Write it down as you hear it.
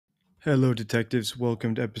Hello, detectives.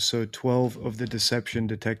 Welcome to episode 12 of the Deception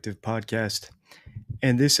Detective Podcast.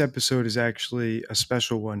 And this episode is actually a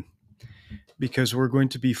special one because we're going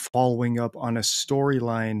to be following up on a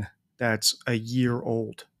storyline that's a year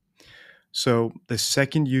old. So, the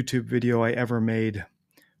second YouTube video I ever made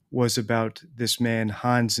was about this man,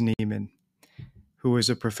 Hans Neimann, who is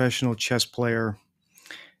a professional chess player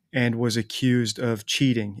and was accused of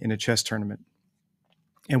cheating in a chess tournament.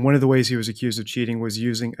 And one of the ways he was accused of cheating was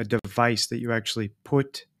using a device that you actually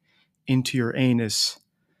put into your anus,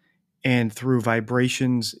 and through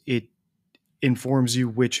vibrations it informs you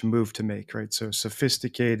which move to make, right? So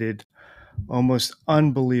sophisticated, almost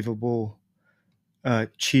unbelievable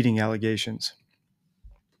cheating allegations.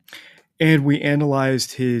 And we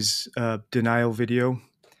analyzed his denial video,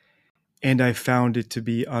 and I found it to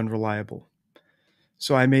be unreliable.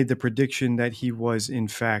 So I made the prediction that he was in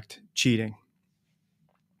fact cheating.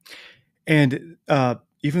 And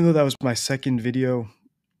even though that was my second video,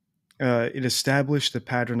 it established the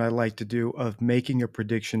pattern I like to do of making a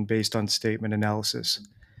prediction based on statement analysis.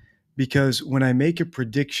 Because when I make a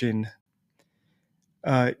prediction,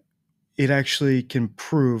 it actually can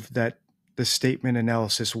prove that the statement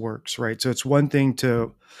analysis works, right? So it's one thing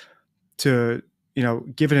to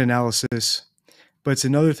give an analysis, but it's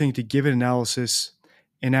another thing to give an analysis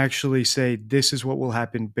and actually say this is what will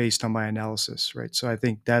happen based on my analysis, right? So I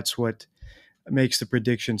think that's what makes the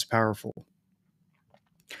predictions powerful.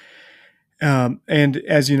 And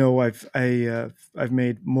as you know, I've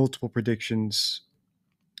made multiple predictions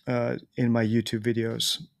in my YouTube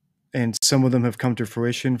videos, and some of them have come to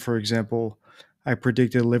fruition. For example, I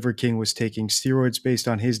predicted Liver King was taking steroids based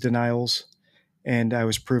on his denials, and I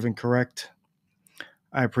was proven correct.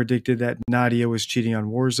 I predicted that Nadia was cheating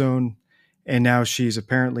on Warzone, and now she's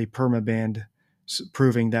apparently permabanned,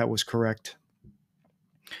 proving that was correct.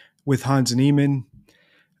 With Hans Neimann,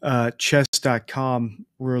 chess.com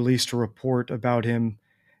released a report about him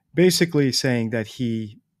basically saying that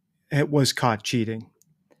he was caught cheating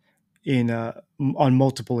on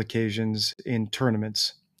multiple occasions in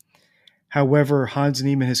tournaments. However, Hans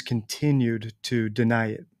Neimann has continued to deny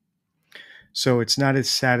it. So it's not as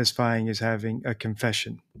satisfying as having a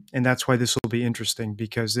confession. And that's why this will be interesting,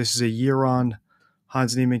 because this is a year on.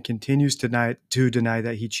 Hans Neimann continues to deny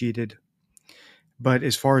that he cheated. But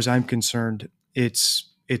as far as I'm concerned, it's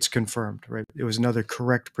confirmed, right? It was another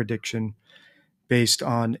correct prediction based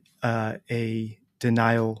on a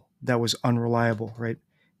denial that was unreliable, right?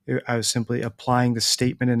 I was simply applying the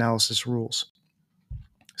statement analysis rules.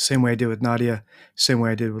 Same way I did with Nadia, same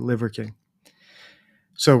way I did with Liver King.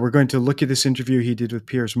 So we're going to look at this interview he did with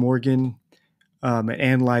Piers Morgan, and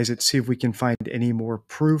analyze it, see if we can find any more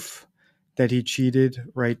proof that he cheated,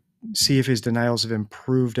 right? See if his denials have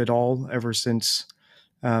improved at all ever since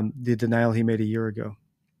the denial he made a year ago.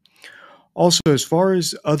 Also, as far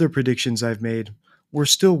as other predictions I've made, we're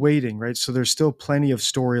still waiting, right? So there's still plenty of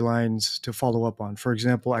storylines to follow up on. For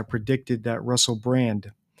example, I predicted that Russell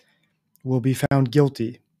Brand will be found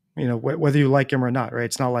guilty, whether you like him or not, right?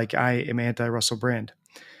 It's not like I am anti-Russell Brand,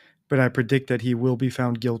 but I predict that he will be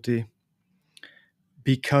found guilty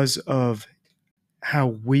because of how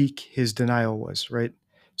weak his denial was, right?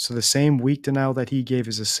 So the same weak denial that he gave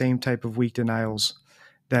is the same type of weak denials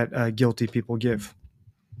that guilty people give.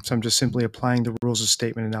 So I'm just simply applying the rules of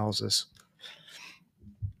statement analysis.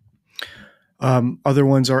 Other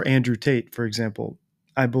ones are Andrew Tate, for example.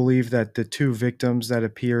 I believe that the two victims that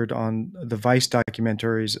appeared on the Vice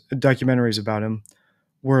documentaries about him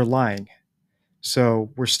were lying. So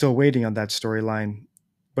we're still waiting on that storyline.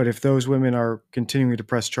 But if those women are continuing to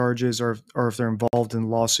press charges, or if they're involved in the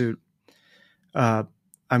lawsuit,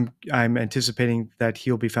 I'm anticipating that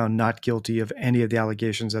he'll be found not guilty of any of the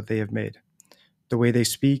allegations that they have made. The way they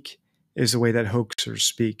speak is the way that hoaxers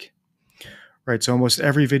speak, right? So almost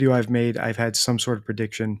every video I've made, I've had some sort of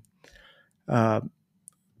prediction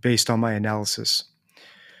based on my analysis.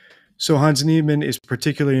 So Hans Neimann is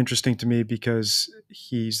particularly interesting to me because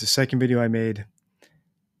he's the second video I made.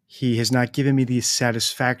 He has not given me the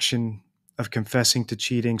satisfaction of confessing to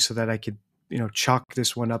cheating so that I could, chalk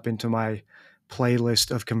this one up into my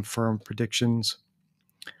playlist of confirmed predictions.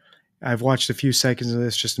 I've watched a few seconds of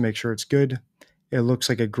this just to make sure it's good. It looks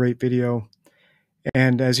like a great video.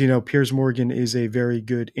 And as you know, Piers Morgan is a very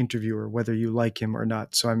good interviewer, whether you like him or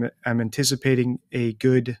not. So I'm anticipating a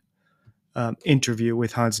good interview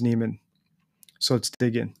with Hans Neimann. So let's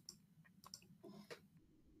dig in.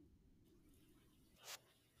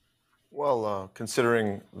 Well,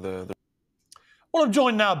 considering the Well, I'm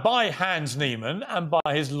joined now by Hans Neimann and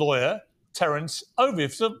by his lawyer, Terence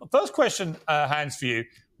Oviff. So first question, Hans, for you.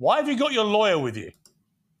 Why have you got your lawyer with you?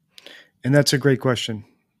 And that's a great question.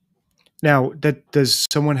 Now, that does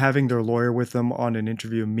someone having their lawyer with them on an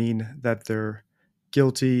interview mean that they're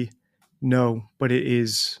guilty? No, but it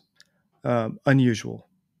is unusual.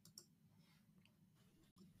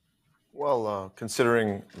 Well,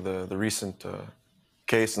 considering the recent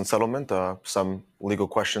case and settlement, some legal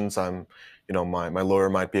questions my lawyer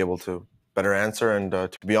might be able to better answer. And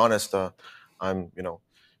to be honest,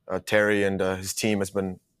 Terry and his team has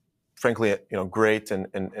been frankly, great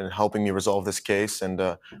in helping me resolve this case, and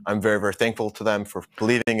I'm very, very thankful to them for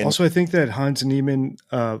believing in. Also, I think that Hans Neimann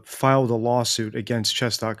filed a lawsuit against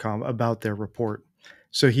chess.com about their report.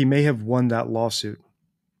 So he may have won that lawsuit.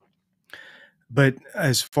 But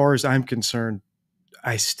as far as I'm concerned,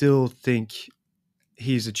 I still think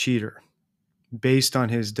he's a cheater based on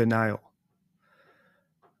his denial.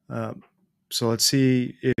 So let's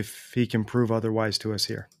see if he can prove otherwise to us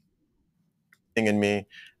here. In me,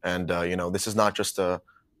 and this is not just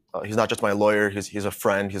he's not just my lawyer. He's a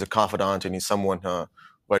friend. He's a confidant, and he's someone who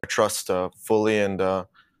I trust fully, and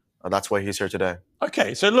that's why he's here today.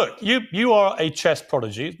 Okay, so look, you are a chess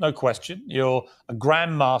prodigy, no question. You're a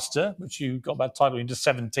Grand Master, which you got that title into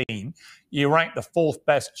 17. You ranked the 4th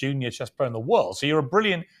best junior chess player in the world. So you're a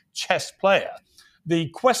brilliant chess player. The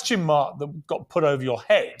question mark that got put over your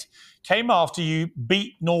head came after you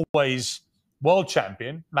beat Norway's world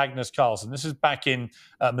champion, Magnus Carlsen. This is back in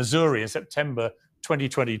Missouri in September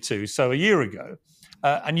 2022, so a year ago.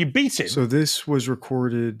 And you beat him. So this was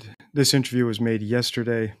recorded, this interview was made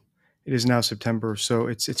yesterday. It is now September, so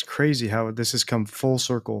it's crazy how this has come full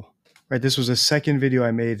circle. Right, this was a second video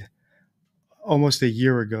I made almost a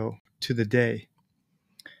year ago to the day.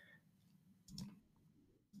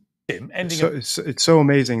 It's so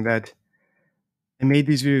amazing that I made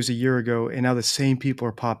these videos a year ago, and now the same people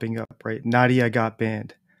are popping up. Right, Nadia got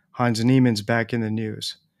banned. Hans Niemann's back in the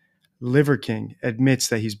news. Liver King admits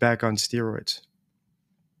that he's back on steroids.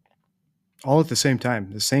 All at the same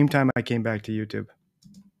time I came back to YouTube.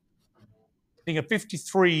 A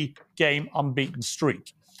 53-game unbeaten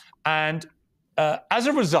streak. And as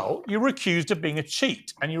a result, you were accused of being a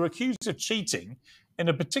cheat. And you were accused of cheating in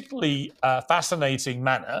a particularly fascinating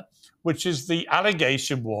manner, which is the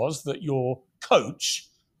allegation was that your coach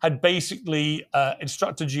had basically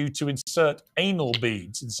instructed you to insert anal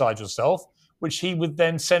beads inside yourself, which he would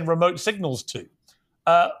then send remote signals to.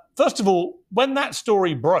 First of all, when that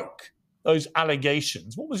story broke, those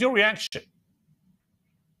allegations, what was your reaction?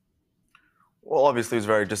 Well, obviously, it was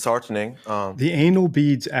very disheartening. The anal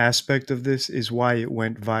beads aspect of this is why it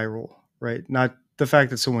went viral, right? Not the fact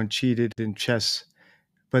that someone cheated in chess,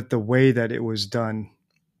 but the way that it was done,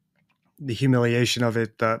 the humiliation of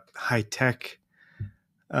it, the high-tech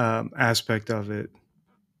aspect of it,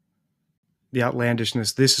 the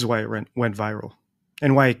outlandishness. This is why it went viral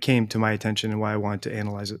and why it came to my attention and why I wanted to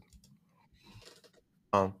analyze it.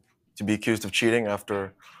 To be accused of cheating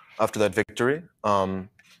after that victory.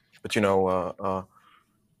 But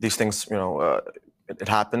these things, it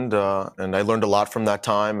happened, and I learned a lot from that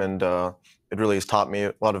time, and it really has taught me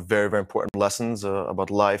a lot of very, very important lessons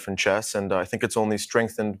about life and chess, and I think it's only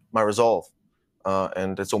strengthened my resolve,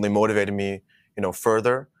 and it's only motivated me,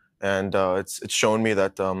 further, and it's shown me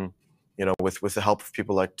that, with the help of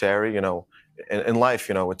people like Terry, in life,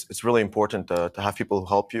 it's really important to have people who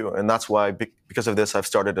help you, and that's why, because of this, I've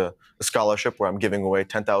started a scholarship where I'm giving away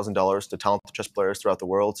 $10,000 to talented chess players throughout the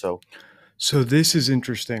world. So this is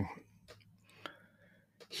interesting.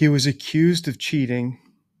 He was accused of cheating,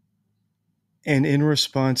 and in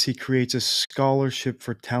response, he creates a scholarship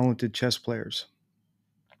for talented chess players.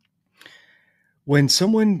 When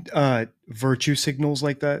someone virtue signals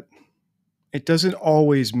like that, it doesn't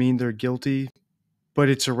always mean they're guilty, but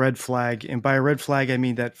it's a red flag. And by a red flag, I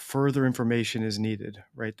mean that further information is needed,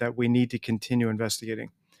 right? That we need to continue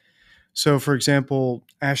investigating. So, for example,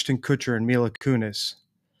 Ashton Kutcher and Mila Kunis,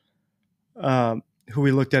 who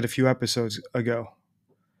we looked at a few episodes ago,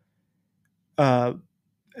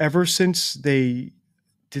 ever since they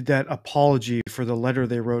did that apology for the letter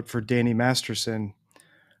they wrote for Danny Masterson,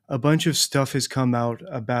 a bunch of stuff has come out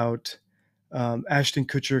about Ashton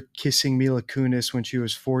Kutcher kissing Mila Kunis when she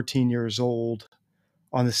was 14 years old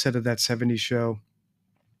on the set of that 70s show.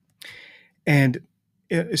 And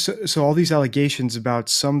so all these allegations about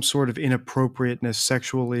some sort of inappropriateness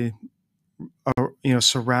sexually,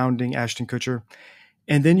 surrounding Ashton Kutcher.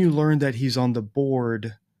 And then you learn that he's on the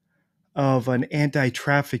board of an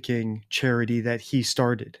anti-trafficking charity that he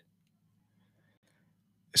started.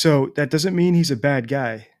 So that doesn't mean he's a bad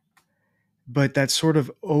guy, but that sort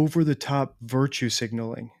of over-the-top virtue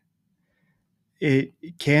signaling, it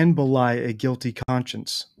can belie a guilty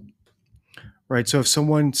conscience, right? So if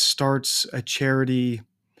someone starts a charity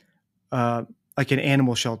like an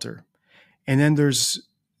animal shelter, And then there's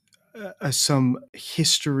some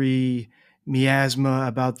history, miasma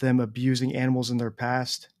about them abusing animals in their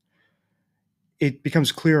past. It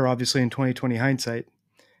becomes clear, obviously, in 2020 hindsight,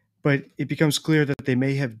 but it becomes clear that they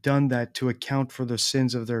may have done that to account for the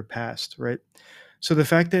sins of their past, right? So the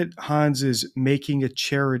fact that Hans is making a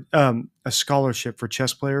scholarship for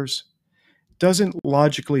chess players doesn't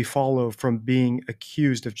logically follow from being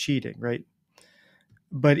accused of cheating, right?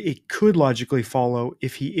 But it could logically follow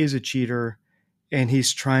if he is a cheater and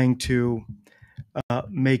he's trying to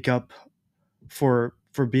make up for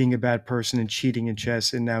being a bad person and cheating in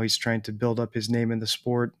chess, and now he's trying to build up his name in the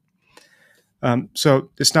sport.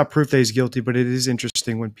 So it's not proof that he's guilty, but it is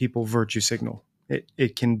interesting when people virtue signal.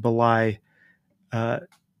 It can belie the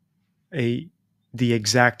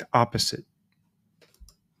exact opposite.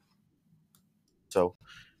 So,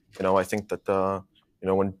 I think that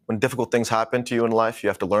when difficult things happen to you in life, you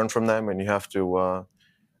have to learn from them, and you have to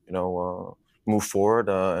move forward,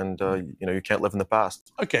 and you can't live in the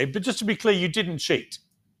past. Okay, but just to be clear, you didn't cheat.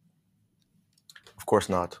 Of course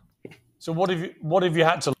not. So what have you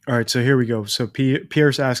had to? All right, so here we go. So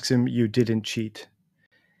Piers asks him, "You didn't cheat,"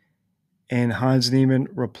 and Hans Neimann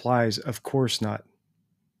replies, "Of course not."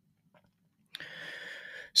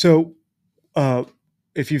 So,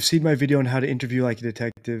 if you've seen my video on how to interview like a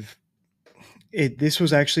detective, this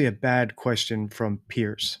was actually a bad question from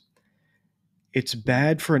Piers. It's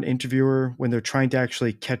bad for an interviewer when they're trying to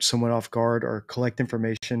actually catch someone off guard or collect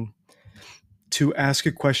information to ask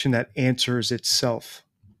a question that answers itself.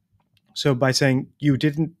 So by saying you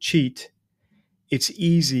didn't cheat, it's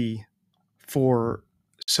easy for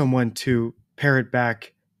someone to parrot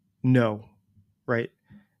back no, right?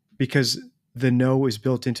 Because the no is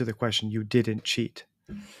built into the question, you didn't cheat,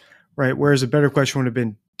 right? Whereas a better question would have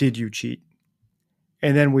been, did you cheat?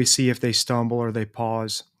 And then we see if they stumble or they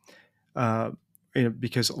pause,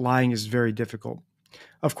 because lying is very difficult.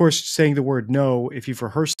 Of course, saying the word no, if you've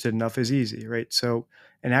rehearsed it enough, is easy, right? So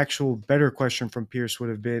an actual better question from Pierce would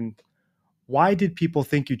have been, why did people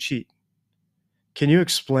think you cheat? Can you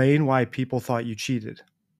explain why people thought you cheated?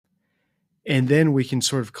 And then we can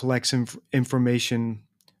sort of collect some information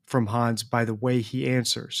from Hans by the way he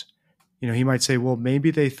answers. He might say, well,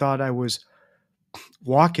 maybe they thought I was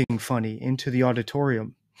walking funny into the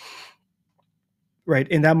auditorium, right?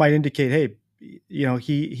 And that might indicate, hey,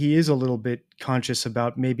 he is a little bit conscious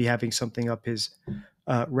about maybe having something up his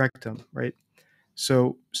rectum, right?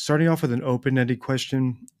 So starting off with an open-ended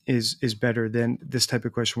question is better than this type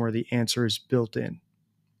of question where the answer is built in.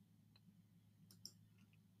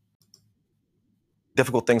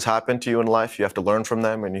 Difficult things happen to you in life. You have to learn from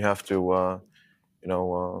them, and you have to,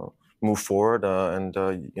 move forward, and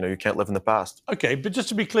you can't live in the past. Okay, but just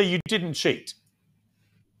to be clear, you didn't cheat.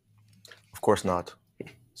 Of course not.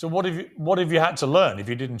 So what have you had to learn if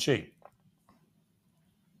you didn't cheat?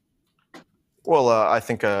 Well, I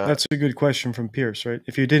think that's a good question from Pierce, right?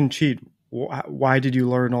 If you didn't cheat, why did you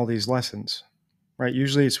learn all these lessons, right?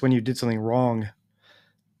 Usually it's when you did something wrong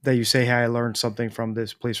that you say, hey, I learned something from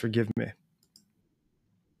this. Please forgive me.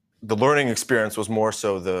 The learning experience was more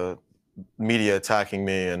so the media attacking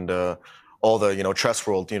me and all the chess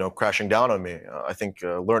world crashing down on me. I think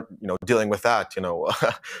dealing with that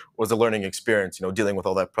was a learning experience. Dealing with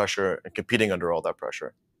all that pressure and competing under all that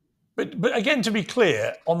pressure. But again, to be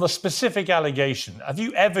clear, on the specific allegation, have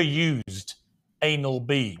you ever used anal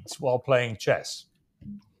beads while playing chess?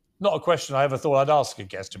 Not a question I ever thought I'd ask a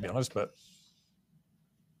guest, to be honest, but...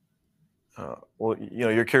 Well,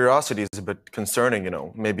 your curiosity is a bit concerning,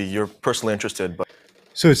 maybe you're personally interested, but...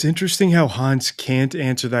 So it's interesting how Hans can't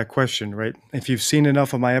answer that question, right? If you've seen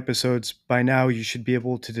enough of my episodes, by now you should be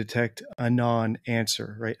able to detect a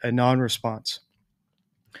non-answer, right? A non-response.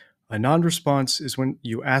 A non-response is when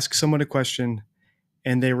you ask someone a question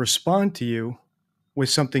and they respond to you with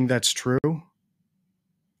something that's true,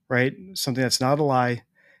 right? Something that's not a lie,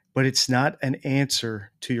 but it's not an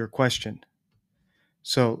answer to your question.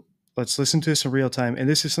 So let's listen to this in real time. And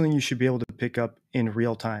this is something you should be able to pick up in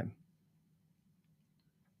real time,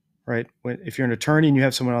 right? If you're an attorney and you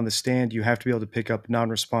have someone on the stand, you have to be able to pick up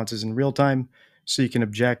non-responses in real time so you can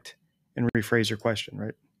object and rephrase your question,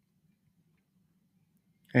 right?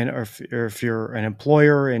 And if you're an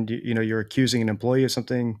employer and you're accusing an employee of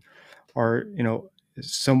something, or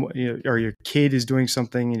or your kid is doing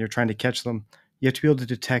something and you're trying to catch them, you have to be able to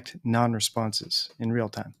detect non-responses in real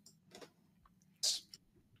time.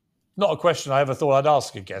 Not a question I ever thought I'd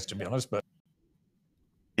ask a guest, to be honest, but...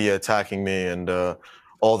 attacking me and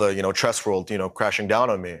all the chess world crashing down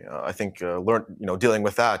on me. I think dealing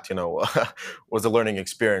with that was a learning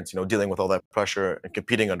experience. Dealing with all that pressure and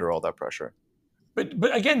competing under all that pressure.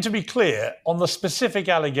 But again, to be clear, on the specific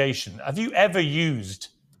allegation, have you ever used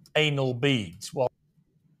anal beads while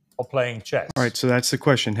playing chess? All right, so that's the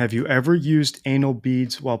question. Have you ever used anal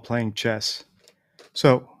beads while playing chess?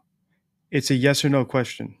 So it's a yes or no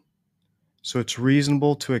question. So it's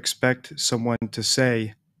reasonable to expect someone to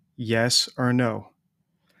say yes or no.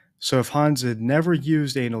 So if Hans had never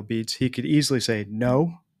used anal beads, he could easily say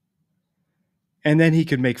no. And then he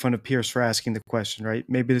could make fun of Piers for asking the question, right?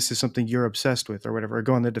 Maybe this is something you're obsessed with or whatever, or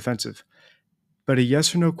go on the defensive. But a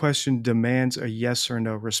yes or no question demands a yes or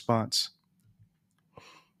no response.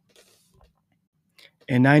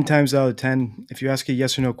 And 9 times out of 10, if you ask a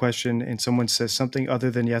yes or no question and someone says something other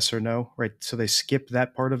than yes or no, right? So they skip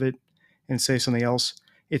that part of it and say something else,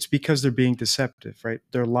 it's because they're being deceptive, right?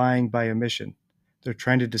 They're lying by omission. They're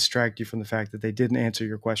trying to distract you from the fact that they didn't answer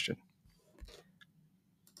your question.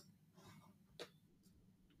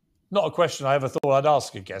 Not a question I ever thought I'd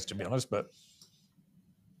ask a guest, to be honest, but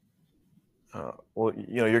Well,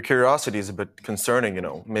 your curiosity is a bit concerning.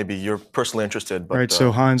 Maybe you're personally interested, but Right,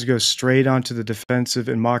 so Hans goes straight onto the defensive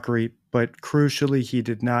in mockery, but crucially, he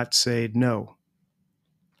did not say no.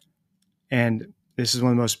 And this is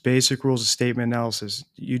one of the most basic rules of statement analysis.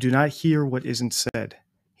 You do not hear what isn't said.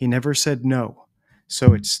 He never said no.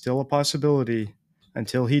 So it's still a possibility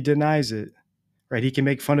until he denies it, right? He can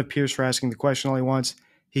make fun of Piers for asking the question all he wants.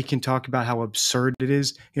 He can talk about how absurd it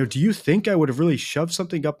is. Do you think I would have really shoved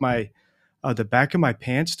something up the back of my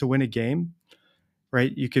pants to win a game?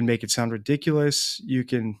 Right? You can make it sound ridiculous. You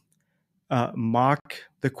can mock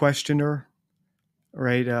the questioner,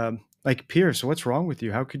 right? Like, Piers, what's wrong with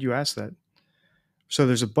you? How could you ask that? So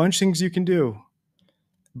there's a bunch of things you can do,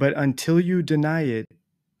 but until you deny it,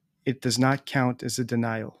 it does not count as a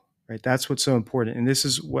denial, right? That's what's so important. And this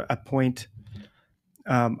is a point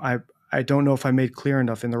I don't know if I made clear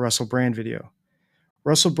enough in the Russell Brand video.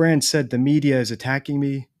 Russell Brand said the media is attacking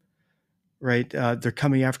me, right? They're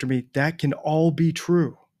coming after me. That can all be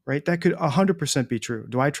true, right? That could 100% be true.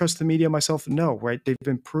 Do I trust the media myself? No, right? They've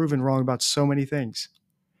been proven wrong about so many things.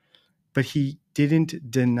 But he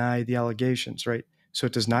didn't deny the allegations, right? So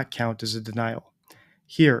it does not count as a denial.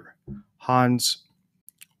 Here, Hans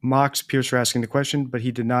mocks Piers for asking the question, but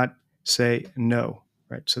he did not say no,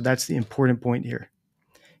 right? So that's the important point here.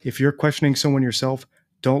 If you're questioning someone yourself,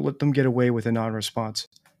 don't let them get away with a non-response.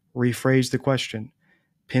 Rephrase the question.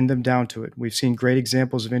 Pin them down to it. We've seen great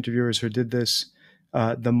examples of interviewers who did this.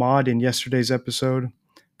 The mod in yesterday's episode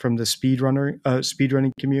from the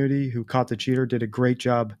speedrunning community who caught the cheater did a great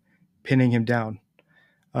job pinning him down.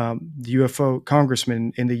 The UFO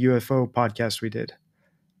congressman in the UFO podcast we did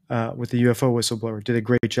with the UFO whistleblower did a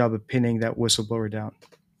great job of pinning that whistleblower down.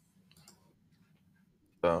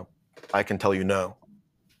 I can tell you no.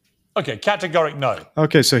 okay, categoric no.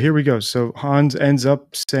 Okay, so here we go. So Hans ends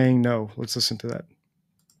up saying no. Let's listen to that.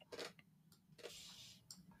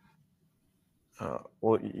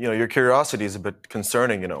 Well, your curiosity is a bit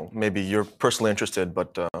concerning. Maybe you're personally interested,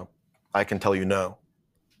 but I can tell you no.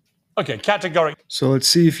 Okay, categoric. So let's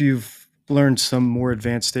see if you've learned some more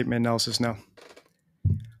advanced statement analysis now.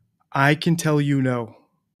 I can tell you no.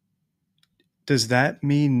 Does that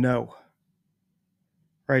mean no?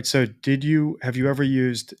 Right, so have you ever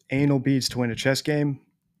used anal beads to win a chess game?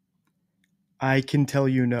 I can tell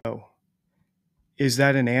you no. Is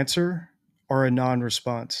that an answer or a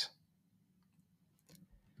non-response?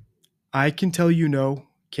 I can tell you no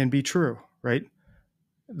can be true, right?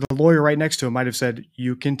 The lawyer right next to him might have said,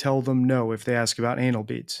 you can tell them no if they ask about anal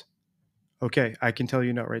beads. Okay, I can tell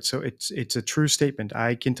you no, right? So it's a true statement.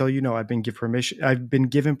 I can tell you no. I've been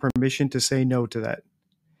given permission to say no to that.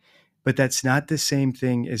 But that's not the same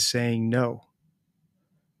thing as saying no,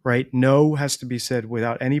 right? No has to be said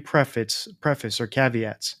without any preface or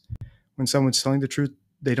caveats. When someone's telling the truth,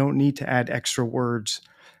 they don't need to add extra words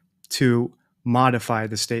to modify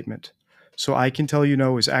the statement. So I can tell you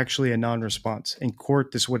no is actually a non-response. In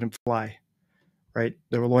court, this wouldn't fly, right?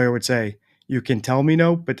 The lawyer would say, you can tell me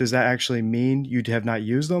no, but does that actually mean you have not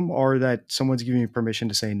used them or that someone's giving you permission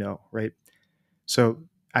to say no, right? So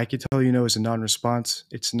I can tell you no is a non-response.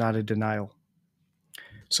 It's not a denial.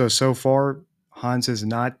 So far, Hans has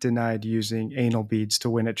not denied using anal beads to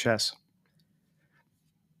win at chess.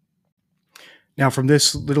 Now, from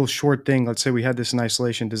this little short thing, let's say we had this in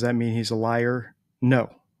isolation. Does that mean he's a liar? No,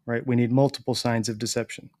 right? We need multiple signs of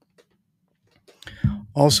deception.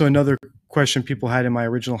 Also, another question people had in my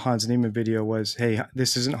original Hans Neimann video was, hey,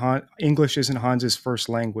 English isn't Hans's first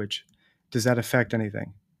language. Does that affect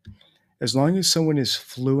anything? As long as someone is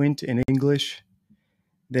fluent in English,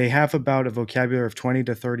 they have about a vocabulary of 20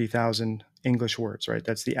 to 30,000 English words, right?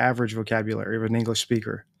 That's the average vocabulary of an English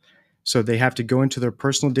speaker. So they have to go into their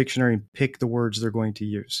personal dictionary and pick the words they're going to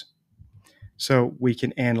use. So we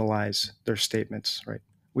can analyze their statements, right?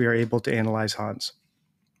 We are able to analyze Hans.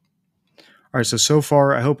 All right, so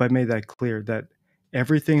far, I hope I made that clear that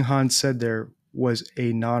everything Hans said there was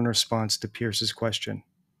a non-response to Piers's question.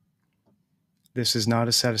 This is not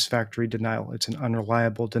a satisfactory denial. It's an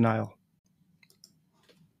unreliable denial.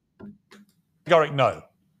 Categoric no.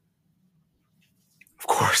 Of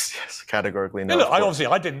course, yes. Categorically no. Yeah,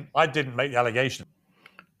 look, I didn't make the allegation.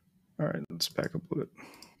 All right, let's back up a bit.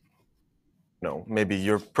 No, maybe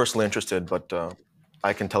you're personally interested, but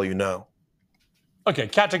I can tell you no. Okay,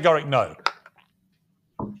 categoric no.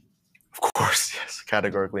 Of course, yes.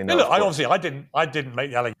 Categorically no. Yeah, look, I didn't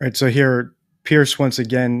make the allegation. All right, so here Piers once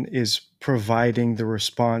again is providing the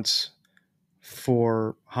response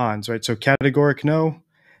for Hans, right? So categoric no,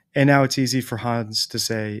 and now it's easy for Hans to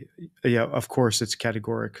say, yeah, of course it's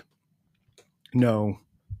categoric no.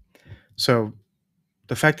 So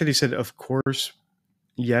the fact that he said of course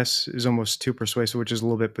yes is almost too persuasive, which is a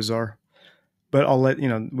little bit bizarre. But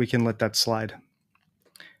we can let that slide.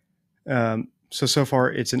 So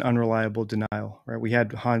far it's an unreliable denial, right? We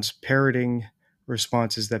had Hans parroting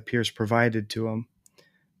responses that Piers provided to him,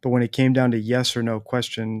 but when it came down to yes or no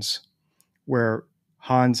questions, where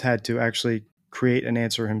Hans had to actually create an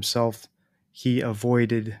answer himself, he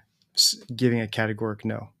avoided giving a categoric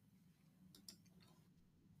no.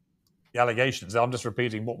 The allegations. I'm just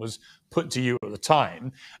repeating what was put to you at the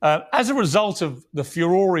time. As a result of the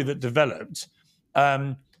furore that developed,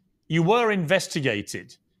 you were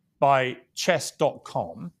investigated by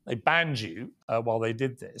chess.com. They banned you while they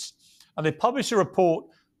did this. And they published a report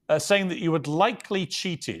saying that you had likely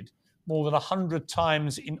cheated more than 100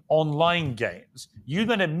 times in online games. You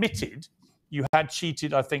then admitted you had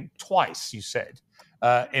cheated, I think, twice, you said,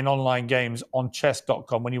 in online games on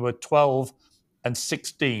chess.com when you were 12 and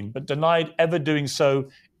 16, but denied ever doing so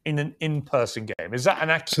in an in-person game. Is that an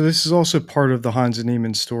accurate? So this is also part of the Hans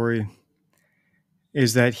Neimann story,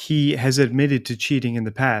 is that he has admitted to cheating in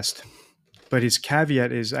the past, but his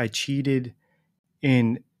caveat is, I cheated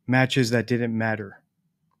in matches that didn't matter.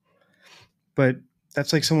 But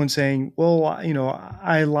that's like someone saying, well,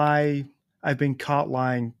 I lie, I've been caught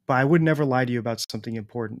lying, but I would never lie to you about something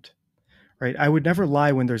important, right? I would never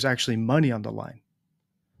lie when there's actually money on the line.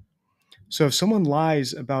 So if someone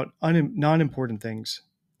lies about non-important things,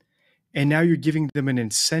 and now you're giving them an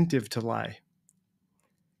incentive to lie,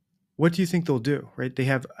 what do you think they'll do, right? They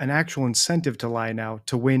have an actual incentive to lie now,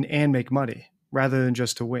 to win and make money, rather than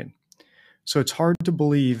just to win. So it's hard to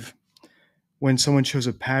believe when someone shows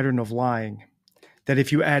a pattern of lying that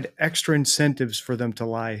if you add extra incentives for them to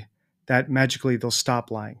lie, that magically they'll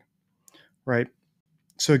stop lying, right?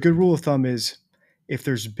 So a good rule of thumb is if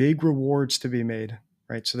there's big rewards to be made,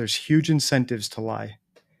 right? So there's huge incentives to lie,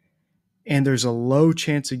 and there's a low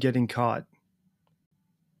chance of getting caught,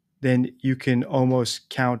 then you can almost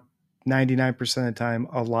count 99% of the time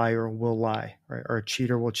a liar will lie, right? Or a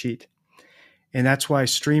cheater will cheat. And that's why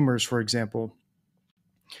streamers, for example,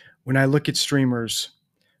 when I look at streamers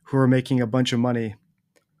who are making a bunch of money,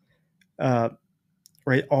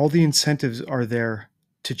 right, all the incentives are there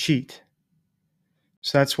to cheat.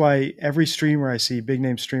 So that's why every streamer I see, big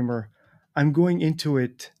name streamer, I'm going into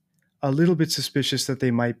it a little bit suspicious that they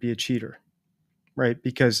might be a cheater, right?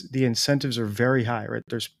 Because the incentives are very high, right?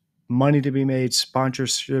 There's money to be made,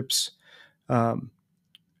 sponsorships,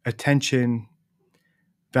 attention,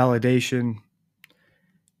 validation,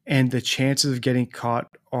 and the chances of getting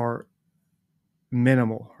caught are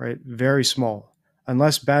minimal, right? Very small.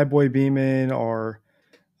 Unless Bad Boy Beeman or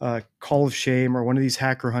Call of Shame or one of these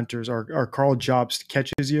hacker hunters or Carl Jobst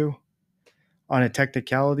catches you on a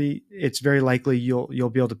technicality, it's very likely you'll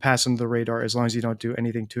be able to pass under the radar as long as you don't do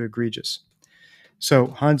anything too egregious. So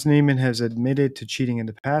Hans Neimann has admitted to cheating in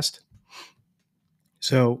the past.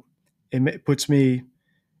 So it puts me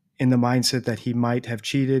in the mindset that he might have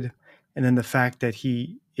cheated. And then the fact that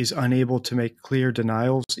he is unable to make clear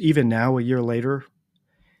denials, even now, a year later,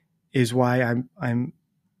 is why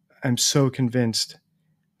I'm so convinced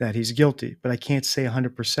that he's guilty. But I can't say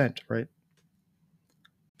 100%, right?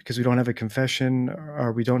 Because we don't have a confession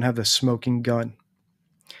or we don't have the smoking gun.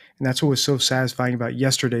 And that's what was so satisfying about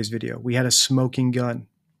yesterday's video. We had a smoking gun.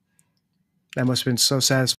 That must have been so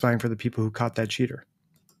satisfying for the people who caught that cheater.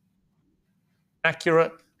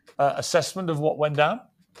 Accurate assessment of what went down?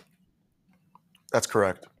 That's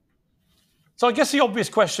correct. So I guess the obvious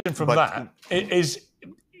question from that is,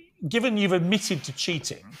 given you've admitted to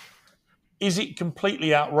cheating, is it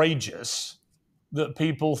completely outrageous that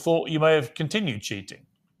people thought you may have continued cheating?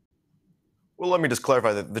 Well, let me just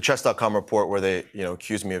clarify that the chess.com report where they,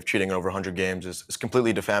 accused me of cheating in over 100 games is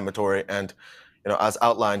completely defamatory. And, as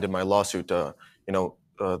outlined in my lawsuit, the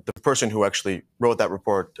person who actually wrote that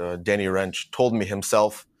report, Danny Wrench, told me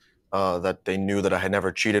himself that they knew that I had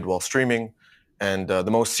never cheated while streaming. And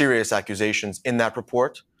the most serious accusations in that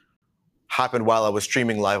report happened while I was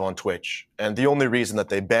streaming live on Twitch. And the only reason that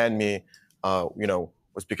they banned me,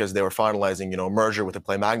 was because they were finalizing, a merger with the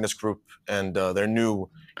Play Magnus Group and their new,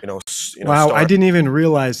 Wow, star. I didn't even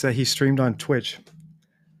realize that he streamed on Twitch.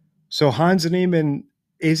 So Hans Neimann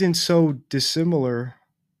isn't so dissimilar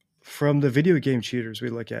from the video game cheaters we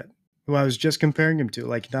look at, who I was just comparing him to,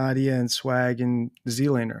 like Nadia and Swag and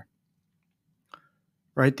Z-Laner.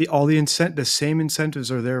 Right? The same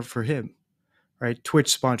incentives are there for him, right?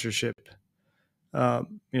 Twitch sponsorship,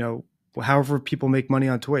 however people make money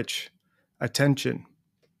on Twitch, attention.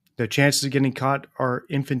 The chances of getting caught are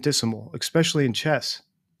infinitesimal, especially in chess.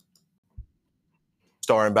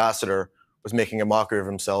 Star ambassador was making a mockery of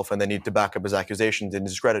himself and they need to back up his accusations and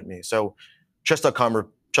discredit me. So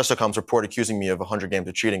chess.com's report accusing me of 100 games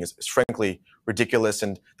of cheating is frankly ridiculous,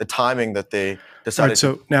 and the timing that they decided.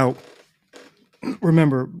 All right, so now,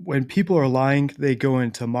 remember, when people are lying, they go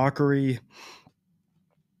into mockery.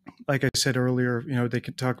 Like I said earlier, they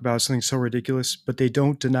could talk about something so ridiculous, but they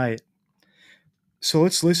don't deny it. So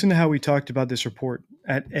let's listen to how he talked about this report.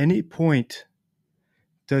 At any point,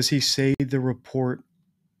 does he say the report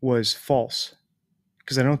was false?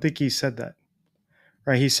 Because I don't think he said that.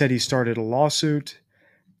 Right? He said he started a lawsuit.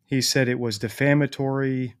 He said it was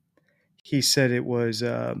defamatory. He said it was,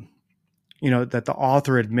 that the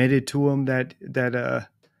author admitted to him that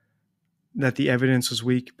the evidence was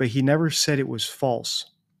weak, but he never said it was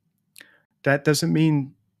false. That doesn't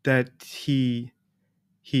mean that he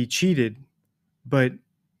cheated, but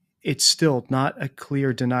it's still not a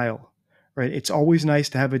clear denial, right? It's always nice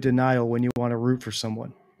to have a denial when you want to root for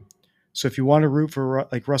someone. So if you want to root for,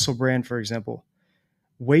 like Russell Brand, for example,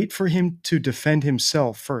 wait for him to defend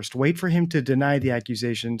himself first. Wait for him to deny the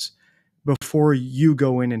accusations before you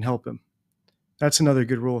go in and help him. That's another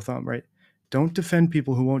good rule of thumb, right? Don't defend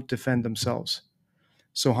people who won't defend themselves.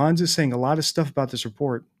 So Hans is saying a lot of stuff about this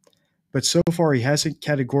report, but so far he hasn't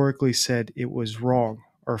categorically said it was wrong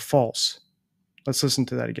or false. Let's listen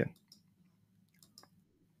to that again.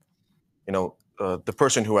 The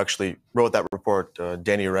person who actually wrote that report,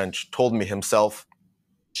 Danny Wrench, told me himself.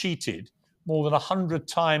 Cheated more than 100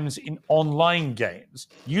 times in online games.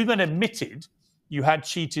 You then admitted you had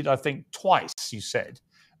cheated, I think, twice, you said,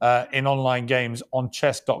 in online games on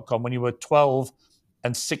chess.com when you were 12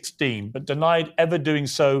 and 16, but denied ever doing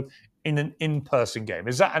so in an in-person game.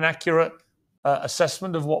 Is that an accurate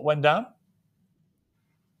assessment of what went down?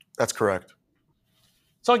 That's correct.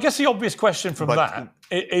 So I guess the obvious question from that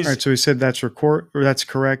is... All right, so he said that's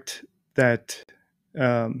correct, that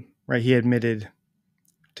he admitted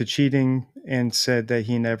to cheating and said that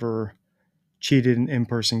he never cheated in an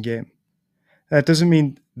in-person game. That doesn't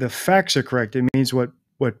mean the facts are correct. It means when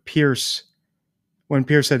Piers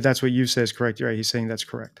said that's what you said is correct, right? He's saying that's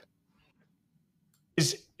correct.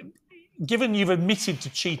 Given you've admitted to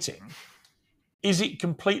cheating, is it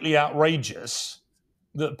completely outrageous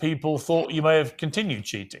that people thought you may have continued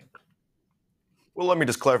cheating? Well, let me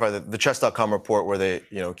just clarify that the chess.com report where they,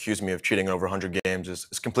 accused me of cheating in over 100 games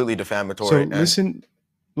is completely defamatory. So listen,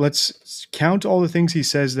 let's count all the things he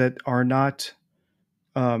says that are not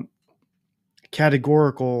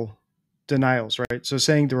categorical denials, right? So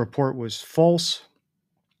saying the report was false,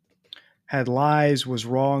 had lies, was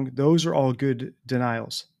wrong, those are all good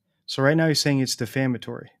denials. So right now he's saying it's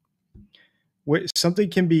defamatory. Something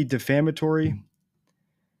can be defamatory.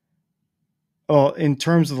 Well, in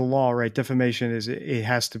terms of the law, right? Defamation it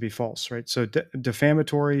has to be false, right? So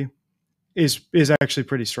defamatory is actually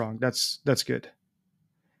pretty strong. That's good.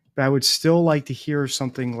 But I would still like to hear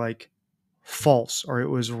something like false or it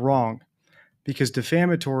was wrong, because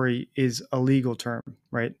defamatory is a legal term,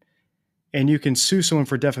 right? And you can sue someone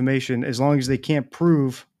for defamation as long as they can't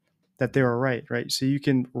prove that they were right? So you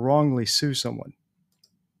can wrongly sue someone.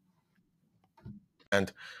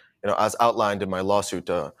 And as outlined in my lawsuit,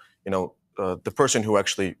 the person who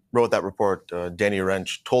actually wrote that report, Danny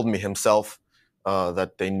Wrench, told me himself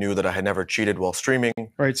that they knew that I had never cheated while streaming.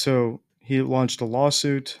 Right. So he launched a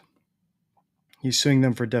lawsuit. He's suing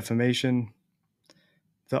them for defamation.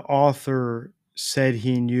 The author said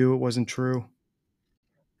he knew it wasn't true.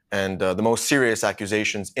 And the most serious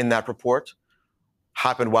accusations in that report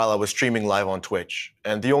happened while I was streaming live on Twitch.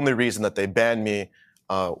 And the only reason that they banned me,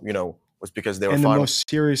 was because they were. And the most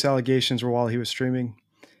serious allegations were while he was streaming.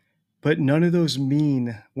 But none of those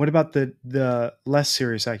mean. What about the less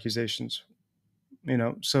serious accusations?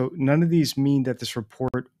 So none of these mean that this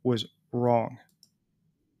report was wrong.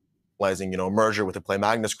 Merger with the Play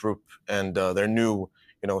Magnus Group and their new,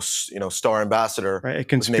 star ambassador. Right, a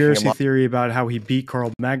conspiracy theory about how he beat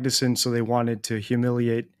Carl Magnuson, so they wanted to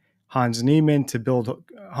humiliate Hans Neimann to build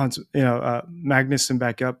Magnuson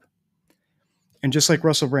back up. And just like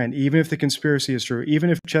Russell Brand, even if the conspiracy is true, even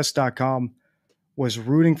if chess.com was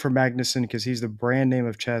rooting for Magnuson because he's the brand name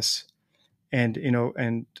of chess, and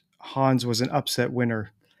Hans was an upset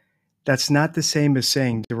winner, that's not the same as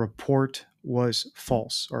saying the report was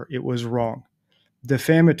false or it was wrong.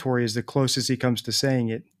 Defamatory is the closest he comes to saying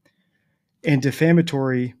it. And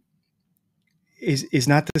defamatory is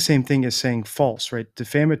not the same thing as saying false, right?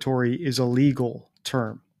 Defamatory is a legal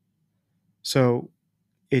term. So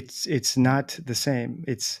it's not the same.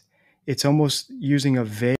 It's almost using a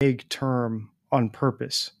vague term on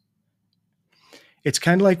purpose. It's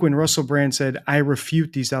kind of like when Russell Brand said, "I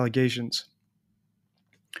refute these allegations."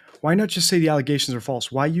 Why not just say the allegations are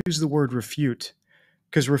false? Why use the word refute?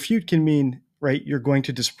 Because refute can mean, right, you're going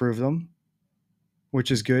to disprove them,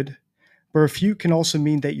 which is good. But refute can also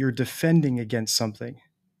mean that you're defending against something.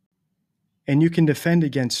 And you can defend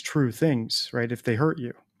against true things, right, if they hurt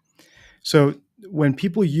you. So when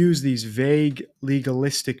people use these vague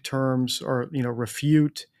legalistic terms or,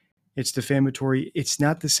 refute, it's defamatory, it's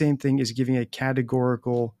not the same thing as giving a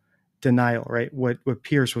categorical denial, right? What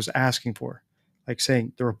Piers was asking for, like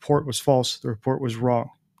saying the report was false, the report was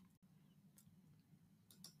wrong.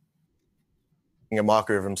 A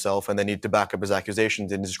mockery of himself, and they need to back up his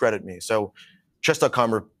accusations and discredit me. So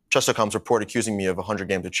chess.com's report accusing me of 100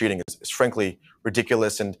 games of cheating is frankly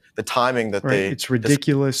ridiculous, and the timing that it's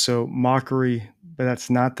ridiculous. So mockery, but that's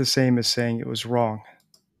not the same as saying it was wrong.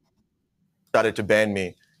 Decided to ban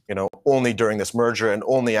me, only during this merger and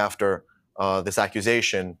only after this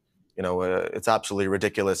accusation. It's absolutely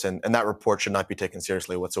ridiculous, and that report should not be taken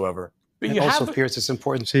seriously whatsoever. But also, Piers, it's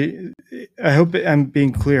important. See, I hope I'm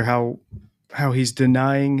being clear how he's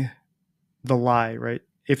denying the lie, right?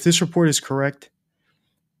 If this report is correct,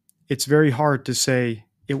 it's very hard to say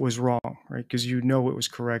it was wrong, right? Because it was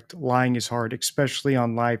correct. Lying is hard, especially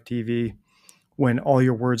on live TV when all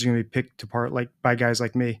your words are going to be picked apart by guys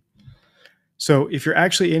like me. So if you're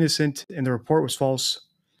actually innocent and the report was false,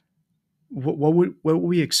 what would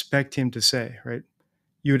we expect him to say, right?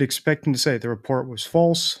 You would expect him to say the report was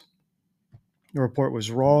false, the report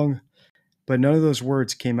was wrong, but none of those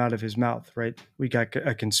words came out of his mouth, right? We got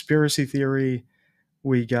a conspiracy theory.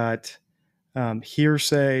 We got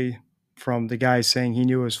hearsay from the guy saying he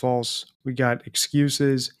knew it was false. We got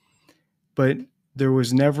excuses, but there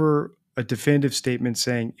was never a definitive statement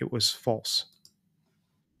saying it was false.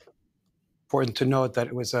 Important to note that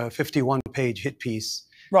it was a 51-page hit piece.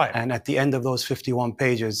 Right. And at the end of those 51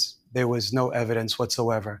 pages, there was no evidence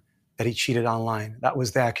whatsoever that he cheated online. That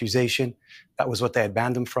was the accusation. That was what they had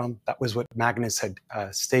banned him from. That was what Magnus had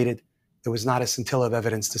stated. There was not a scintilla of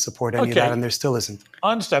evidence to support any of that, and there still isn't.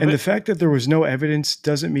 I understand. And the fact that there was no evidence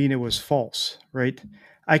doesn't mean it was false, right?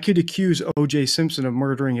 I could accuse O.J. Simpson of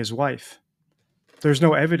murdering his wife. There's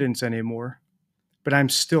no evidence anymore, but I'm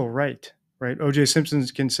still right? O.J. Simpson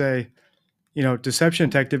can say, deception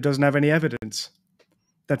detective doesn't have any evidence.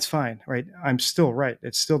 That's fine, right? I'm still right.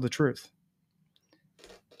 It's still the truth.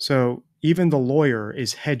 So even the lawyer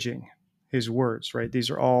is hedging his words, right? These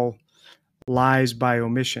are all lies by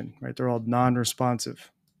omission, right? They're all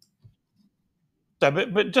non-responsive.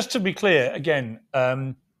 But just to be clear, again,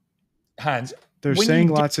 Hans, they're saying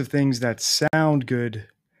lots of things that sound good,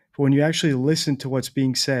 but when you actually listen to what's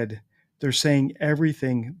being said, they're saying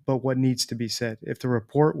everything but what needs to be said. If the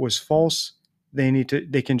report was false, they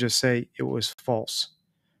can just say it was false,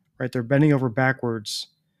 right? They're bending over backwards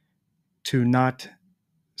to not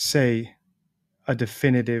say a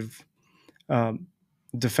definitive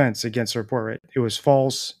defense against the report, right? It was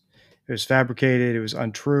false, it was fabricated, it was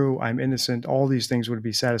untrue, I'm innocent. All these things would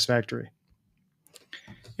be satisfactory.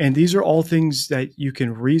 And these are all things that you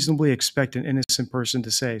can reasonably expect an innocent person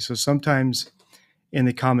to say. So sometimes in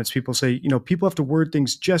the comments, people say, people have to word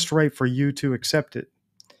things just right for you to accept it.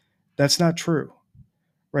 That's not true,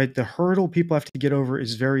 right? The hurdle people have to get over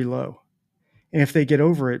is very low. And if they get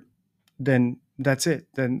over it, then that's it.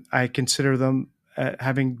 Then I consider them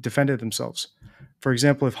having defended themselves. For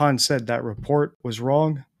example, if Hans said that report was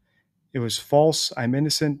wrong, it was false, I'm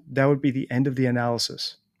innocent, that would be the end of the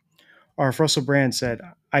analysis. Or if Russell Brand said,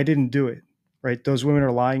 I didn't do it, right? Those women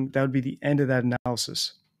are lying, that would be the end of that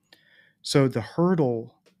analysis. So the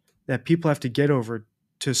hurdle that people have to get over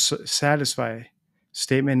to satisfy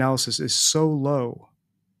statement analysis is so low.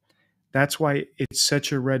 That's why it's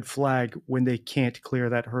such a red flag when they can't clear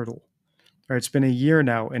that hurdle. Right? It's been a year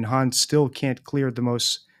now, and Hans still can't clear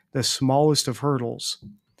the smallest of hurdles.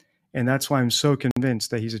 And that's why I'm so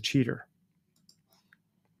convinced that he's a cheater.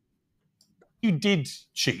 You did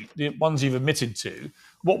cheat, the ones you've admitted to.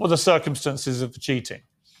 What were the circumstances of the cheating?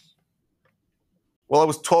 Well, I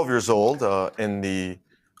was 12 years old I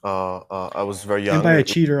was very young. And by a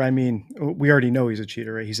cheater, I mean, we already know he's a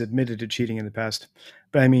cheater, right? He's admitted to cheating in the past.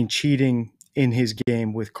 But I mean cheating in his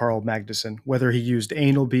game with Carl Magnuson, whether he used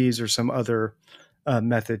anal bees or some other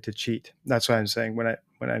method to cheat. That's what I'm saying when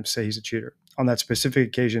I say he's a cheater. On that specific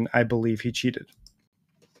occasion, I believe he cheated.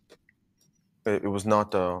 It was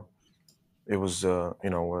not... It was,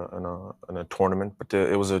 in a tournament, but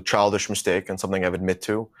it was a childish mistake and something I've admit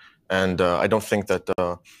to. And I don't think that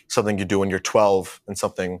something you do when you're 12 and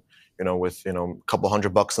something, with, a couple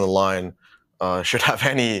 $100 in the line should have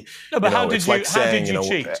any. No, but how did you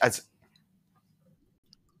cheat?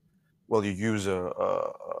 Well, you use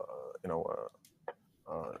a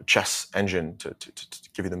chess engine to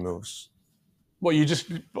give you the moves. What,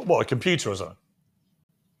 a computer or something?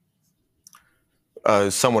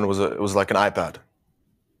 It was like an iPad.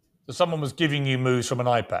 So someone was giving you moves from an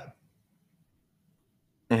iPad?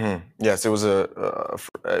 Mm-hmm. Yes, it was a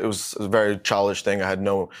very childish thing. I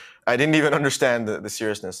didn't even understand the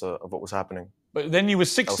seriousness of what was happening. But then you were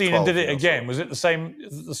 16 12, and did it again. Was it the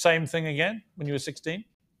same thing again when you were 16?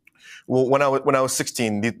 Well, when I was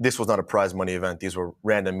 16, this was not a prize money event. These were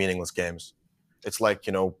random, meaningless games. It's like,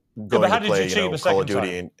 going to play, Call of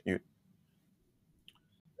Duty. And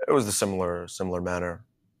it was the similar manner.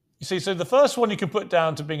 You see, so the first one you can put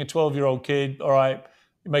down to being a 12-year-old kid. All right,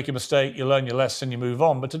 you make a mistake, you learn your lesson, you move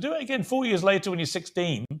on. But to do it again 4 years later when you're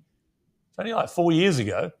 16, it's only like 4 years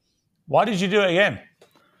ago. Why did you do it again?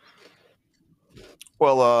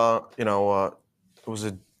 Well, it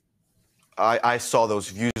was I saw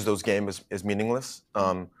those games as meaningless,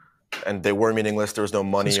 and they were meaningless. There was no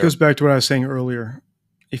money. This goes back to what I was saying earlier.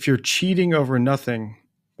 If you're cheating over nothing,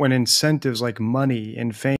 when incentives like money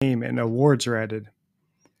and fame and awards are added,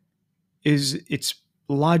 it's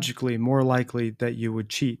logically more likely that you would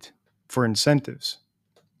cheat for incentives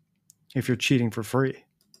if you're cheating for free.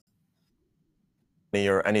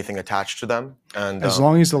 Or anything attached to them. And as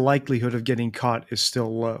long as the likelihood of getting caught is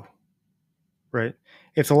still low, right?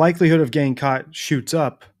 If the likelihood of getting caught shoots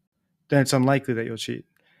up, then it's unlikely that you'll cheat.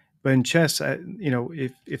 But in chess,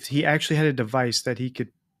 if he actually had a device that he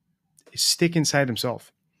could stick inside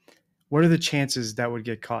himself, what are the chances that would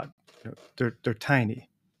get caught? They're tiny.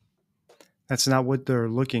 That's not what they're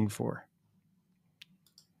looking for.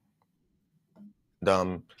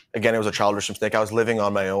 Again, it was a childish mistake. I was living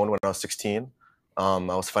on my own when I was 16. I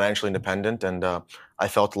was financially independent, and I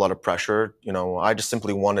felt a lot of pressure. I just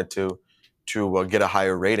simply wanted to get a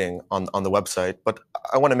higher rating on the website. But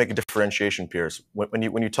I want to make a differentiation, Piers. When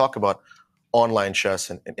you talk about online chess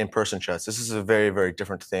and in-person chess, this is a very, very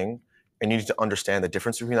different thing. And you need to understand the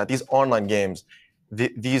difference between that. These online games,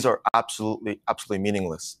 these are absolutely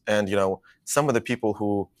meaningless. And some of the people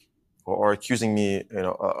who are accusing me,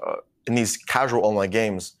 in these casual online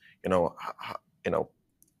games,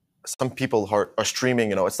 some people are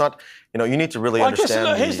streaming. It's not. You need to really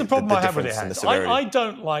understand. Here's the problem I have with it. I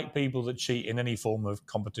don't like people that cheat in any form of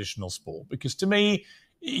competitional sport, because to me,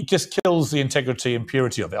 it just kills the integrity and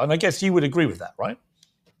purity of it. And I guess you would agree with that, right?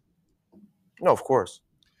 No, of course.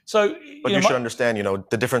 So, but you should understand,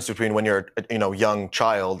 the difference between when you're, young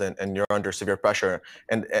child and you're under severe pressure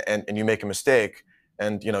and you make a mistake.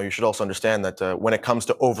 And, you should also understand that when it comes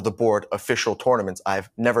to over-the-board official tournaments, I've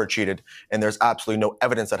never cheated, and there's absolutely no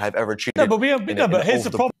evidence that I've ever cheated. No, but here's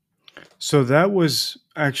the problem. So that was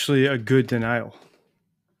actually a good denial.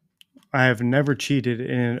 I have never cheated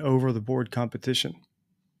in an over-the-board competition.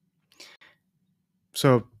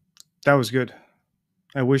 So that was good.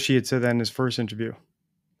 I wish he had said that in his first interview.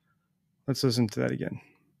 Let's listen to that again.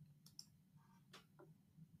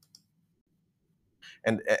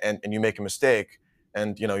 And you make a mistake,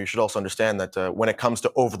 and you should also understand that when it comes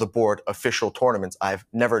to over-the-board official tournaments, I've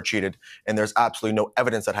never cheated, and there's absolutely no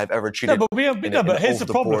evidence that I've ever cheated. No, but here's the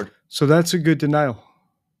problem. So that's a good denial.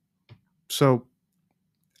 So,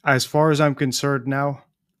 as far as I'm concerned now,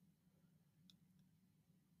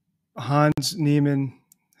 Hans Neimann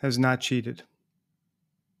has not cheated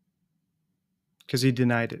because he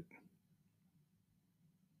denied it.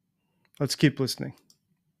 Let's keep listening.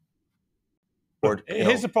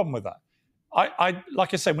 Here's the problem with that. I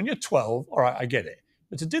like I say, when you're 12, all right, I get it.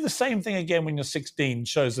 But to do the same thing again when you're 16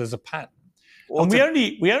 shows there's a pattern. Well, and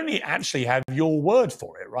we only actually have your word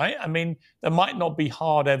for it, right? I mean, there might not be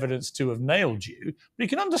hard evidence to have nailed you, but you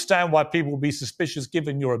can understand why people will be suspicious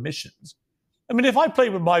given your admissions. I mean, if I play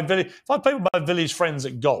with my village friends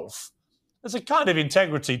at golf, there's a kind of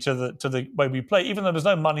integrity to the way we play, even though there's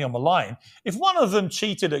no money on the line. If one of them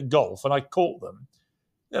cheated at golf and I caught them,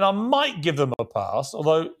 then I might give them a pass,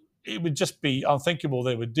 although it would just be unthinkable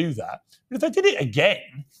they would do that. But if they did it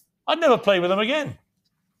again, I'd never play with them again.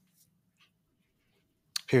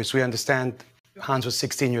 Piers, we understand Hans was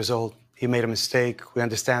 16 years old. He made a mistake. We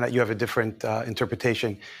understand that you have a different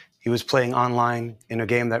interpretation. He was playing online in a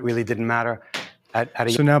game that really didn't matter.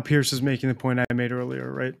 So now Piers is making the point I made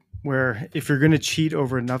earlier, right? Where if you're going to cheat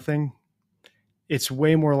over nothing, it's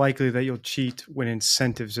way more likely that you'll cheat when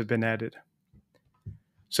incentives have been added.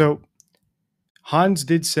 So Hans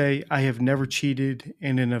did say, I have never cheated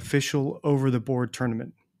in an official over-the-board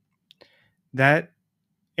tournament. That,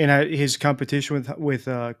 and his competition with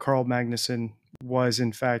Carl Magnuson was,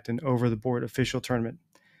 in fact, an over-the-board official tournament.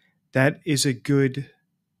 That is a good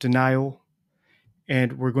denial,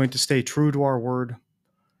 and we're going to stay true to our word.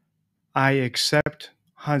 I accept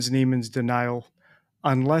Hans Neimann's denial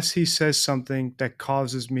unless he says something that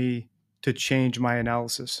causes me to change my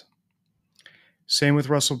analysis. Same with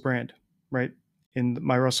Russell Brand, right? In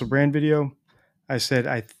my Russell Brand video, I said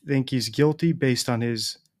I think he's guilty based on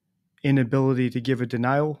his inability to give a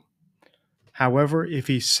denial. However, if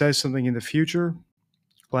he says something in the future,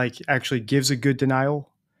 like actually gives a good denial,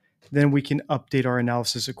 then we can update our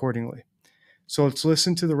analysis accordingly. So let's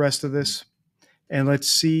listen to the rest of this, and let's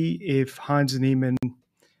see if Hans Neimann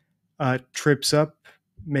trips up,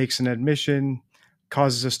 makes an admission,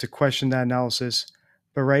 causes us to question that analysis.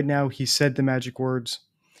 But right now, he said the magic words.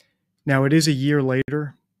 Now, it is a year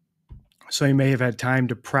later, so he may have had time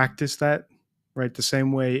to practice that, right? The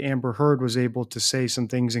same way Amber Heard was able to say some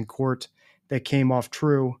things in court that came off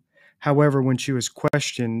true. However, when she was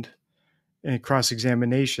questioned in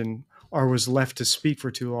cross-examination or was left to speak for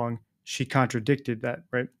too long, she contradicted that,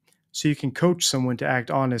 right? So you can coach someone to act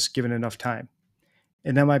honest given enough time.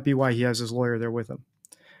 And that might be why he has his lawyer there with him.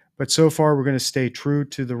 But so far, we're going to stay true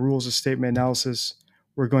to the rules of statement analysis.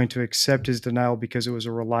 We're going to accept his denial because it was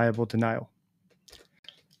a reliable denial.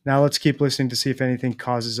 Now let's keep listening to see if anything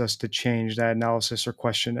causes us to change that analysis or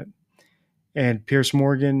question it. And Piers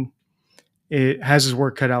Morgan, it has his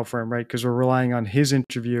work cut out for him, right? Because we're relying on his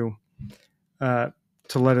interview to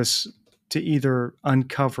let us to either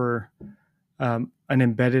uncover an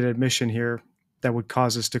embedded admission here that would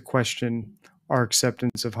cause us to question our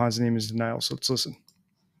acceptance of Hans Neimann's denial. So let's listen.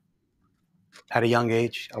 At a young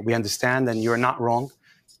age, we understand, and you're not wrong,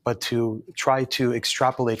 but to try to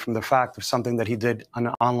extrapolate from the fact of something that he did on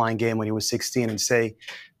an online game when he was 16 and say,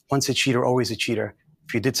 once a cheater, always a cheater.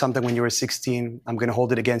 If you did something when you were 16, I'm going to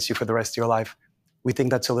hold it against you for the rest of your life. We think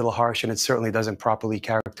that's a little harsh, and it certainly doesn't properly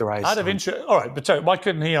characterize. Out of interest, all right, but why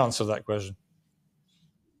couldn't he answer that question?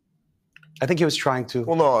 I think he was trying to.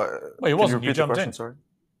 Well, no. Well, he wasn't. You jumped question, in. Sorry.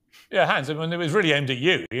 Yeah, Hans, I mean, it was really aimed at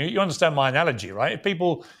you. You understand my analogy, right? If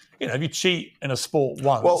people, if you cheat in a sport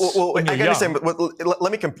once, well when I you're can young, understand,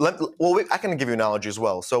 but I can give you an analogy as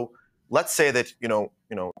well. So let's say that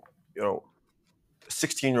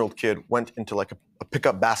 16-year-old kid went into like a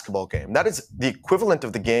pickup basketball game. That is the equivalent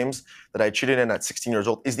of the games that I cheated in at 16 years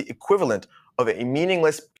old. Is the equivalent of a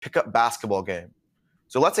meaningless pickup basketball game.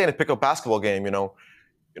 So let's say in a pickup basketball game,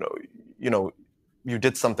 you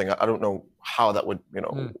did something. I don't know how that would,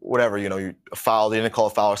 whatever, you fouled, you didn't call a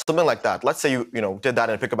foul, or something like that. Let's say you did that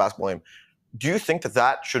in a pickup basketball game. Do you think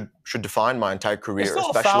that should define my entire career? it's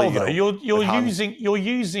not especially, a foul, though. You're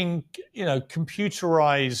using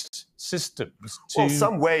computerized systems to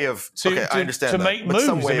some way of I understand to that, make but moves.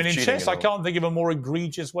 some way I mean, of in cheating, chess, I can't think of a more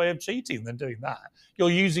egregious way of cheating than doing that. You're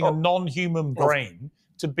using a non-human brain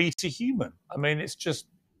to beat a human. I mean, it's just.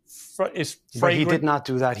 It's but he did not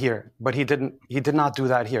do that here. He did not do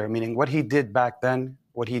that here. Meaning, what he did back then,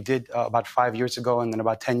 what he did about 5 years ago, and then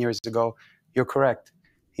about 10 years ago, you're correct.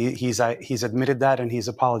 He's admitted that, and he's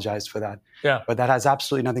apologized for that. Yeah. But that has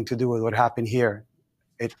absolutely nothing to do with what happened here.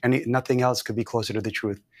 Nothing else could be closer to the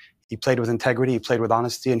truth. He played with integrity, he played with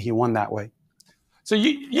honesty, and he won that way. So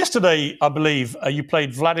yesterday, I believe, you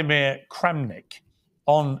played Vladimir Kramnik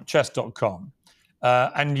on chess.com,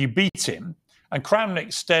 and you beat him. And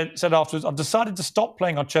Kramnik said afterwards, I've decided to stop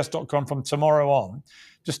playing on chess.com from tomorrow on.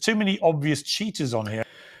 Just too many obvious cheaters on here.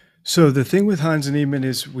 So the thing with Hans Neimann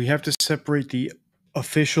is we have to separate the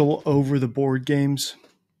official over-the-board games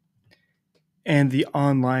and the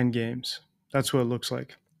online games. That's what it looks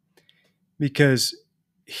like. Because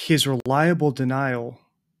his reliable denial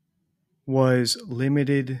was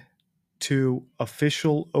limited to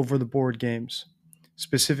official over-the-board games,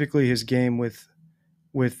 specifically his game with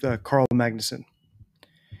Carl Magnuson.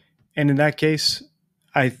 And in that case,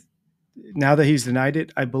 now that he's denied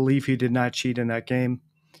it, I believe he did not cheat in that game.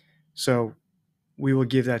 So we will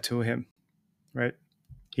give that to him. right?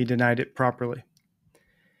 He denied it properly.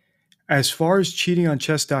 As far as cheating on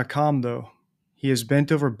chess.com, though, he has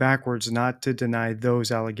bent over backwards not to deny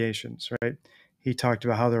those allegations, right? He talked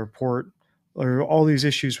about how the report, or all these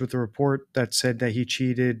issues with the report that said that he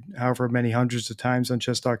cheated however many hundreds of times on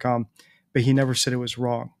chess.com, but he never said it was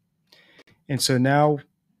wrong. And so now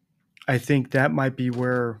I think that might be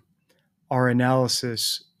where our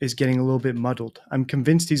analysis is getting a little bit muddled. I'm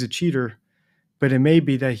convinced he's a cheater, but it may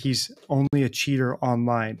be that he's only a cheater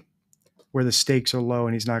online where the stakes are low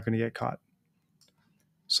and he's not going to get caught.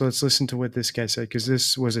 So let's listen to what this guy said, because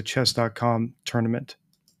this was a chess.com tournament.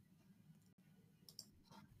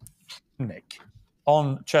 Nick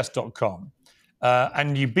on chess.com,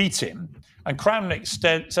 and you beat him. And Kramnik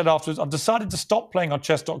said afterwards, I've decided to stop playing on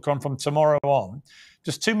chess.com from tomorrow on.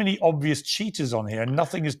 Just too many obvious cheaters on here.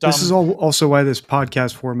 Nothing is done. This is also why this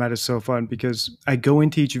podcast format is so fun, because I go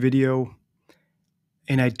into each video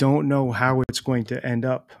and I don't know how it's going to end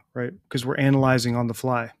up, right? Because we're analyzing on the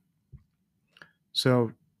fly.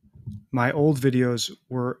 So my old videos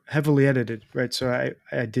were heavily edited, right? So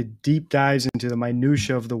I did deep dives into the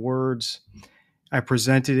minutia of the words. I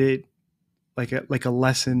presented it like a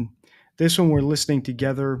lesson. This one we're listening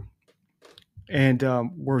together, and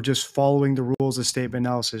we're just following the rules of statement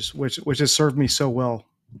analysis, which has served me so well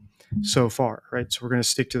so far, right? So we're going to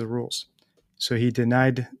stick to the rules. So he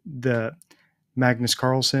denied the Magnus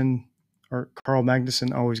Carlsen, or Carl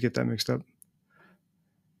Magnuson, I always get that mixed up.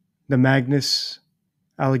 The Magnus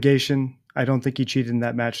allegation, I don't think he cheated in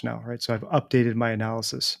that match now, right? So I've updated my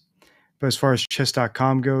analysis. But as far as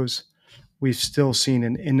chess.com goes, we've still seen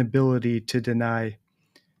an inability to deny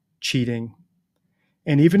cheating.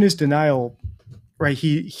 And even his denial, right,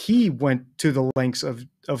 he went to the lengths of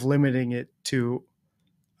limiting it to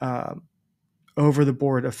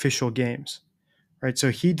over-the-board official games, right?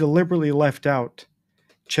 So he deliberately left out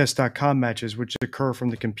chess.com matches, which occur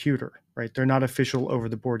from the computer, right? They're not official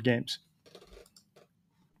over-the-board games.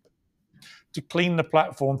 To clean the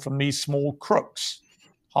platform from these small crooks.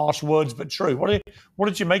 Harsh words, but true. What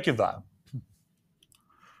did you make of that?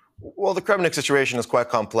 Well, the Kramnik situation is quite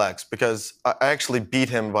complex, because I actually beat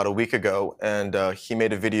him about a week ago, and he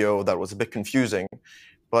made a video that was a bit confusing.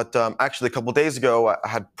 But actually, a couple of days ago, I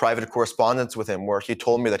had private correspondence with him where he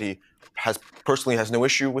told me that he personally has no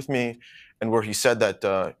issue with me, and where he said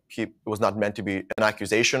that it was not meant to be an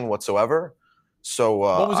accusation whatsoever. So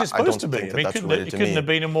what was it supposed to be? I mean, it couldn't have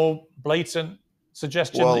been a more blatant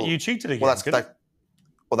suggestion that you cheated again.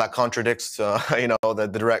 Well, that contradicts, the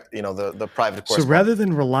direct, the private correspondence. So rather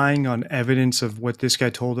than relying on evidence of what this guy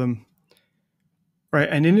told him, right,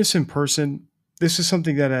 an innocent person, this is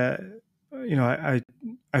something that,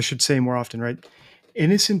 I should say more often, right?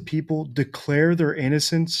 Innocent people declare their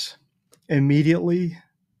innocence immediately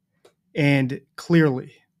and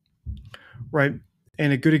clearly, right?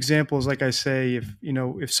 And a good example is, like I say,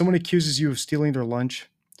 if someone accuses you of stealing their lunch,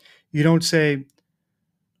 you don't say,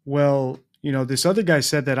 well, this other guy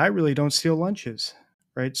said that I really don't steal lunches,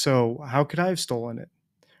 right? So how could I have stolen it,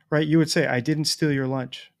 right? You would say, I didn't steal your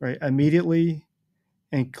lunch, right? Immediately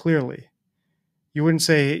and clearly. You wouldn't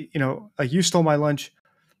say, like, you stole my lunch.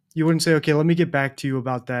 You wouldn't say, okay, let me get back to you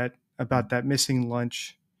about that missing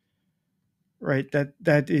lunch, right?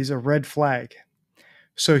 That is a red flag.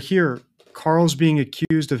 So here, Carl's being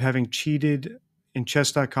accused of having cheated in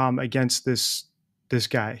chess.com against this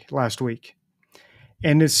guy last week.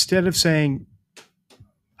 And instead of saying,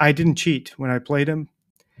 I didn't cheat when I played him,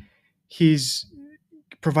 he's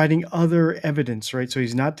providing other evidence, right? So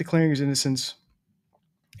he's not declaring his innocence.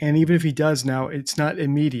 And even if he does now, it's not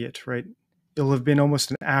immediate, right? It'll have been almost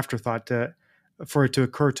an afterthought for it to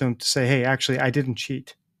occur to him to say, hey, actually, I didn't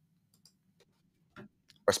cheat.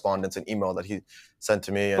 Correspondence and email that he sent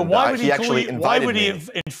to me. But And why would he actually invited me. Why would he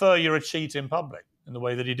infer you're a cheat in public in the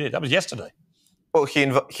way that he did? That was yesterday. Well,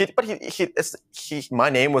 my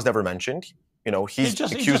name was never mentioned. He's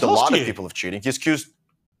accused a lot of people of cheating. He's accused.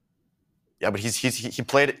 Yeah, but he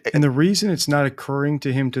played it. And the reason it's not occurring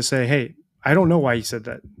to him to say, hey, I don't know why he said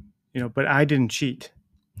that, but I didn't cheat,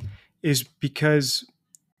 is because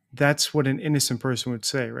that's what an innocent person would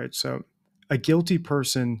say, right? So a guilty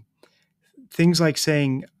person, things like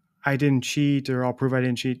saying, I didn't cheat or I'll prove I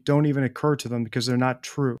didn't cheat, don't even occur to them because they're not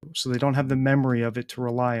true. So they don't have the memory of it to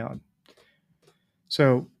rely on.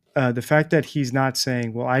 So the fact that he's not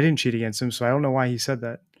saying, well, I didn't cheat against him, so I don't know why he said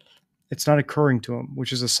that, it's not occurring to him,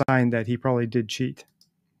 which is a sign that he probably did cheat.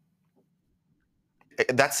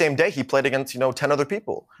 That same day, he played against, 10 other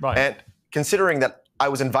people. Right. And considering that I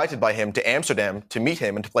was invited by him to Amsterdam to meet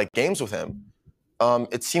him and to play games with him,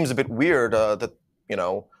 it seems a bit weird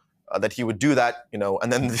that he would do that,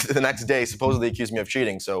 and then the next day supposedly accuse me of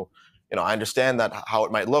cheating. So, I understand that how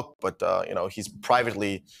it might look, but he's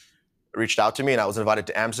privately reached out to me, and I was invited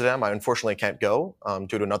to Amsterdam. I unfortunately can't go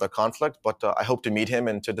due to another conflict, but I hope to meet him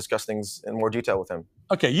and to discuss things in more detail with him.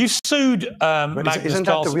 Okay, you sued Magnus Isn't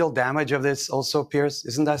that Carlsen. the real damage of this also, Piers?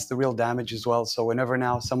 Isn't that the real damage as well? So whenever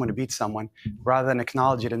now someone beats someone, rather than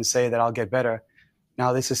acknowledge it and say that I'll get better,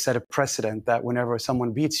 now this has set a precedent that whenever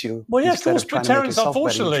someone beats you, Well, yeah, of instead course, of but trying to make Terence, yourself better, you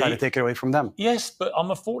unfortunately, try to take it away from them. Yes, but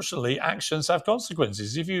unfortunately, actions have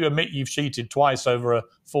consequences. If you admit you've cheated twice over a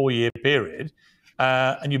 4-year period,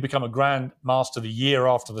 and you become a Grand Master the year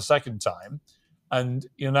after the second time, and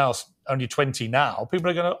you're now only 20 now, people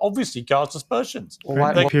are going to obviously cast aspersions.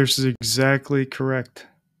 Pierce is exactly correct.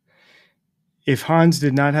 If Hans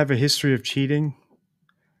did not have a history of cheating,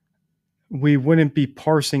 we wouldn't be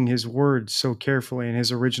parsing his words so carefully in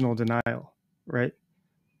his original denial, right?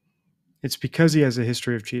 It's because he has a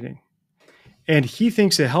history of cheating. And he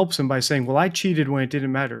thinks it helps him by saying, well, I cheated when it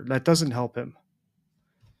didn't matter. That doesn't help him,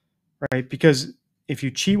 right? Because if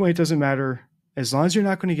you cheat when it doesn't matter, as long as you're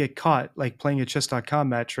not going to get caught, like playing a chess.com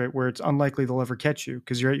match, right, where it's unlikely they'll ever catch you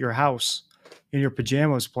because you're at your house in your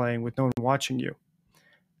pajamas playing with no one watching you.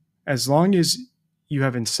 As long as you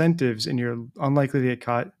have incentives and you're unlikely to get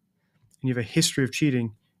caught and you have a history of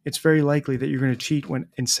cheating, it's very likely that you're going to cheat when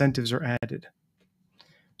incentives are added.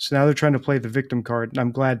 So now they're trying to play the victim card, and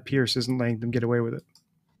I'm glad Piers isn't letting them get away with it.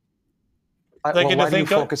 Well, why do you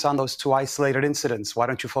focus on those 2 isolated incidents? Why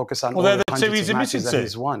don't you focus on all the hundreds of matches that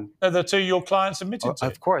he's won? They're the 2 your clients admitted to.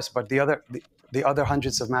 Of course, but the other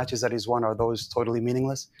hundreds of matches that he's won, are those totally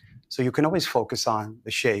meaningless? So you can always focus on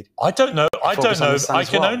the shade. I don't know. I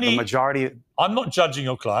can only. The majority. I'm not judging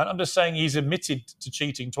your client. I'm just saying he's admitted to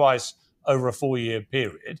cheating twice over a 4-year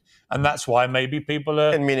period, and that's why maybe people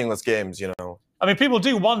are in meaningless games. I mean, people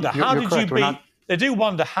do wonder how did you beat. They do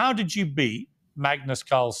wonder how did you beat Magnus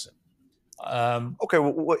Carlsen? Okay,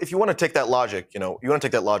 well, if you want to take that logic,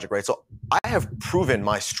 right? So I have proven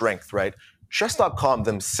my strength, right? Chess.com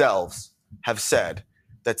themselves have said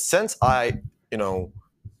that since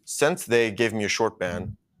they gave me a short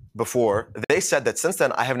ban before, they said that since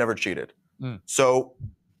then I have never cheated. So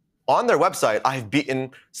on their website, I have beaten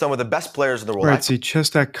some of the best players in the world. Right, see,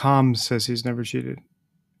 chess.com says he's never cheated.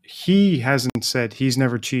 He hasn't said he's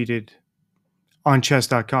never cheated on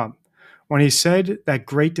chess.com. When he said that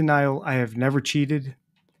great denial, I have never cheated,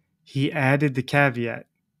 he added the caveat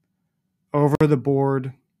over the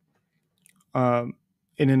board in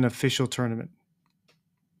an official tournament.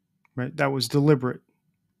 Right? That was deliberate.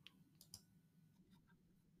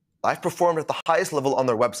 I've performed at the highest level on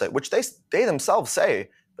their website, which they themselves say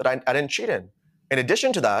that I didn't cheat in. In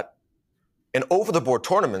addition to that, in over-the-board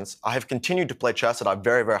tournaments, I have continued to play chess at a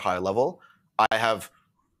very, very high level. I have,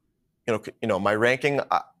 my ranking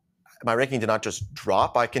did not just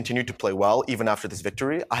drop. I continued to play well even after this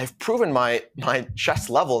victory. I have proven my chess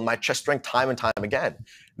level and my chess strength time and time again.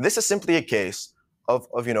 This is simply a case of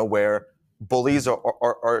where bullies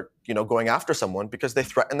are going after someone because they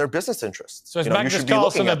threaten their business interests. So is Magnus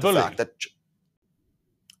Carlsen a bully?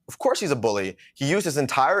 Of course he's a bully. He used his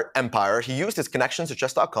entire empire. He used his connections to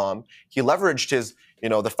chess.com. He leveraged his,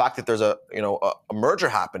 the fact that there's a merger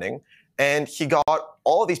happening, and he got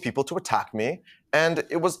all of these people to attack me. And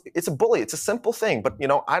it's a bully. It's a simple thing. But,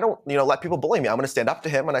 I don't, let people bully me. I'm going to stand up to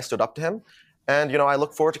him, and I stood up to him. And, I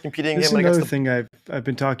look forward to competing against him. This is another thing I've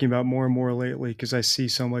been talking about more and more lately because I see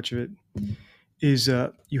so much of it, is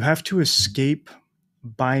you have to escape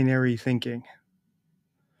binary thinking.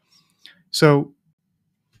 So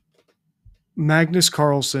Magnus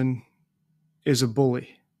Carlsen is a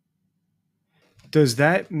bully. Does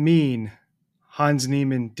that mean Hans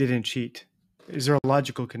Neimann didn't cheat? Is there a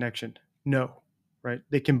logical connection? No, right?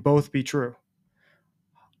 They can both be true.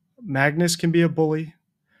 Magnus can be a bully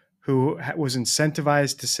who was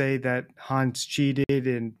incentivized to say that Hans cheated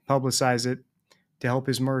and publicize it to help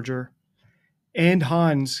his merger. And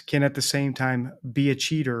Hans can at the same time be a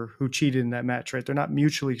cheater who cheated in that match, right? They're not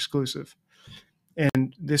mutually exclusive.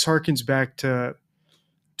 And this harkens back to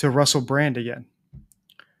Russell Brand again.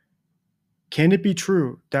 Can it be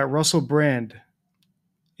true that Russell Brand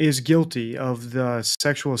is guilty of the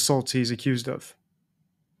sexual assaults he's accused of?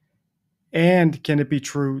 And can it be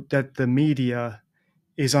true that the media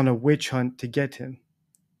is on a witch hunt to get him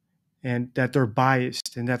and that they're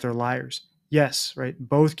biased and that they're liars? Yes, right?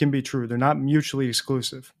 Both can be true. They're not mutually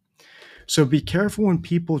exclusive. So be careful when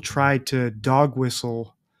people try to dog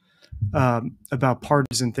whistle about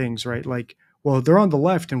partisan things, right? Like, well, they're on the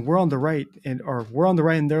left and we're on the right, or we're on the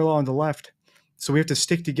right and they're on the left. So we have to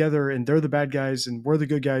stick together and they're the bad guys and we're the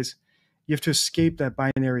good guys. You have to escape that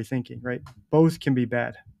binary thinking, right? Both can be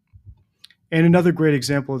bad. And another great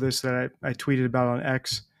example of this that I tweeted about on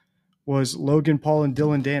X was Logan Paul and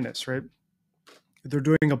Dylan Dennis, right? They're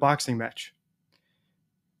doing a boxing match.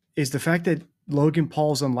 Is the fact that Logan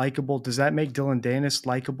Paul's unlikable, does that make Dylan Dennis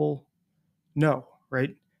likable? No,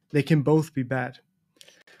 right? They can both be bad.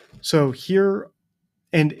 So here,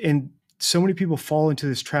 and so many people fall into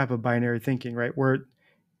this trap of binary thinking, right? Where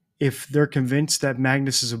if they're convinced that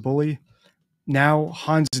Magnus is a bully, now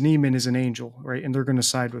Hans Neimann is an angel, right? And they're going to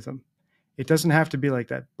side with him. It doesn't have to be like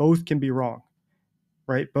that. Both can be wrong,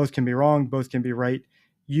 right? Both can be wrong. Both can be right.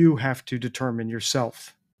 You have to determine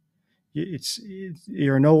yourself. You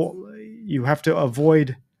have to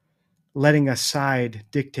avoid letting a side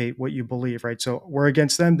dictate what you believe, right? So we're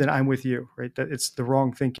against them, then I'm with you, right? That it's the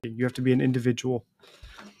wrong thinking. You have to be an individual.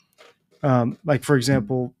 Like for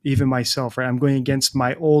example, even myself, right? I'm going against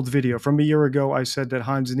my old video from a year ago. I said that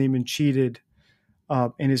Hans Neimann cheated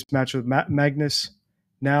in his match with Magnus.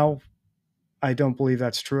 Now, I don't believe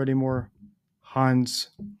that's true anymore. Hans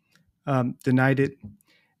denied it,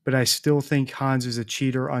 but I still think Hans is a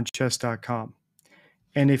cheater on chess.com.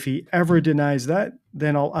 And if he ever denies that,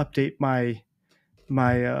 then I'll update my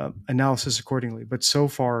analysis accordingly. But so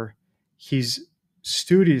far, he's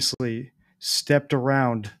studiously stepped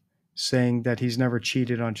around saying that he's never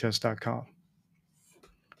cheated on chess.com.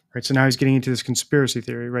 Right. So now he's getting into this conspiracy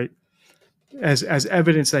theory, right? As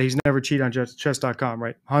evidence that he's never cheated on chess.com,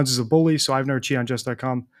 right? Hans is a bully, so I've never cheated on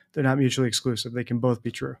chess.com. They're not mutually exclusive. They can both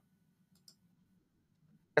be true.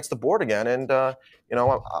 Against the board again, and I'm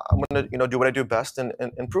going to do what I do best and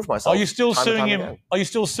prove myself. Are you still time and suing time him? again. Are you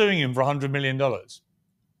still suing him for $100 million?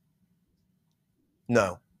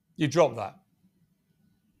 No. You dropped that.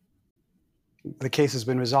 The case has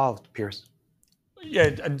been resolved, Piers. Yeah.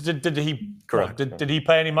 Did he? Correct. Did he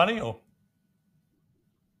pay any money or?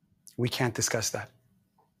 We can't discuss that.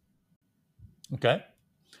 Okay.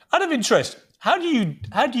 Out of interest, how do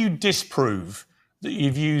you disprove that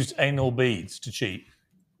you've used anal beads to cheat?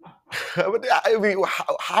 I mean,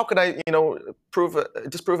 how could I,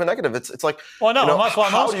 disprove a negative? It's like, Well, no, that's why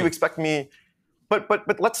I'm how asking. do you expect me?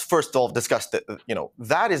 But let's first of all discuss that.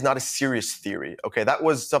 That is not a serious theory. Okay, that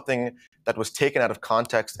was something that was taken out of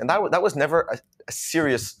context, and that was never a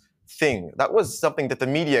serious thing. That was something that the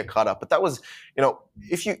media caught up. But that was,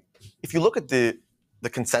 if you look at the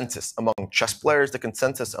consensus among chess players, the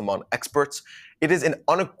consensus among experts, it is an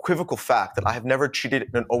unequivocal fact that I have never cheated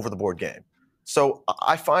in an over-the-board game. So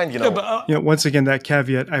I find, once again, that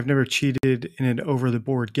caveat, I've never cheated in an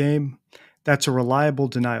over-the-board game. That's a reliable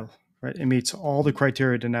denial, right? It meets all the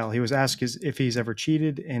criteria of denial. He was asked if he's ever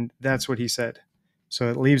cheated, and that's what he said. So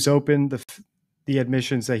it leaves open the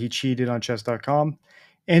admissions that he cheated on chess.com,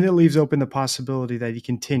 and it leaves open the possibility that he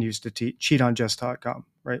continues to cheat on chess.com,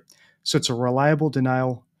 right? So it's a reliable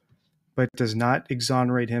denial, but does not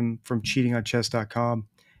exonerate him from cheating on chess.com.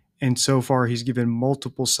 And so far, he's given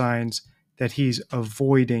multiple signs that he's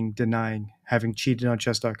avoiding denying having cheated on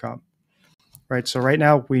chess.com, right? So right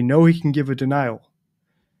now, we know he can give a denial,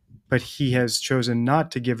 but he has chosen not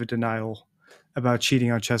to give a denial about cheating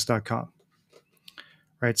on chess.com,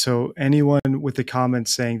 right? So anyone with the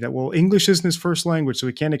comments saying that, well, English isn't his first language, so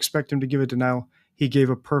we can't expect him to give a denial, he gave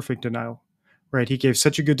a perfect denial, right? He gave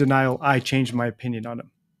such a good denial, I changed my opinion on him.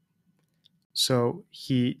 So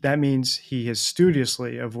that means he has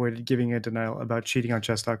studiously avoided giving a denial about cheating on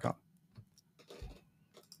chess.com.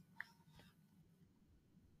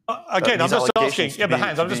 Again, I'm just asking. Yeah, but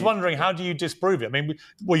Hans, I'm just wondering, how do you disprove it? I mean,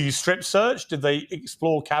 were you strip searched? Did they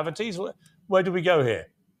explore cavities? Where do we go here?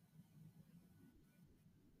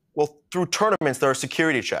 Well, through tournaments, there are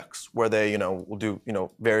security checks where they, will do,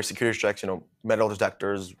 various security checks, metal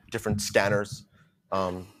detectors, different scanners.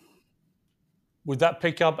 Would that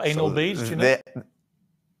pick up anal beads? Do you know?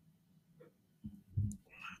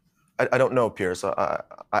 I don't know, Piers. I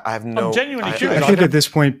have no. I'm genuinely curious. I think at this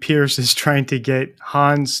point, Piers is trying to get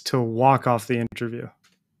Hans to walk off the interview.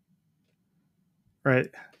 Right.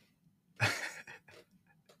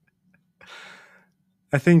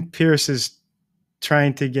 I think Piers is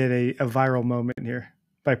trying to get a viral moment here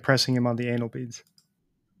by pressing him on the anal beads.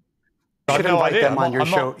 You should invite them on your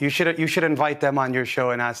show. You should invite them on your show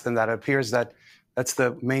and ask them that. It appears that that's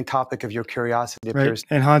the main topic of your curiosity. Right.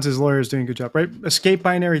 And Hans's lawyer is doing a good job, right? Escape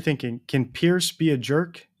binary thinking. Can Piers be a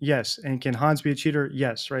jerk? Yes. And can Hans be a cheater?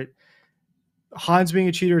 Yes, right? Hans being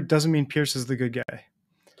a cheater doesn't mean Piers is the good guy.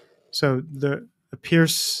 So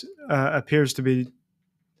Piers appears to be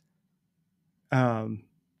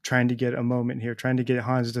trying to get a moment here, trying to get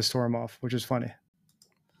Hans to storm off, which is funny.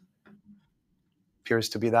 Appears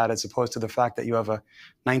to be that, as opposed to the fact that you have a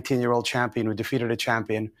 19-year-old champion who defeated a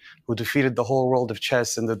champion who defeated the whole world of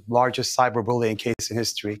chess in the largest cyberbullying case in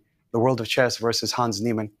history, the world of chess versus Hans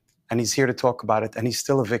Neimann. And he's here to talk about it, and he's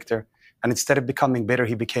still a victor. and instead of becoming bitter,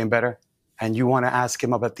 he became better, and you want to ask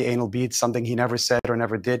him about the anal beads, something he never said or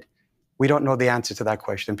never did, we don't know the answer to that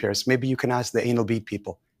question, Piers. Maybe you can ask the anal bead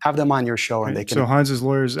people. Have them on your show, and they can. So Hans's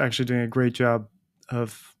lawyer is actually doing a great job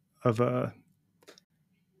of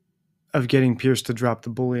getting Piers to drop the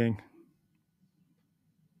bullying.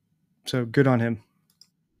 So good on him.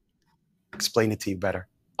 Explain it to you better.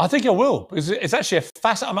 I think I will, because it's actually a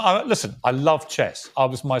fascinating. Listen, I love chess. I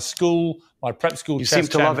was my prep school You chess seem to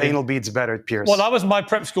champion. love anal beads better, Piers. Well, I was my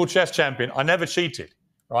prep school chess champion. I never cheated,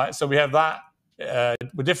 right? So we have that.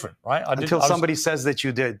 We're different, right? Until somebody says that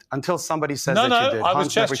you did. Until somebody says that you did. No, I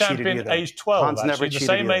was Hans chess never cheated champion either. age 12, Hans never actually. The cheated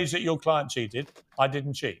same either. age that your client cheated, I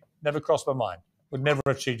didn't cheat. Never crossed my mind. Would never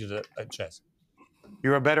have cheated at chess.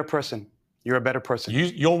 You're a better person. You're a better person.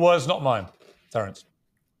 Your words, not mine, Terence.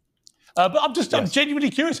 But I'm genuinely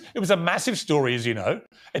curious. It was a massive story, as you know.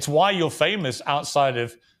 It's why you're famous outside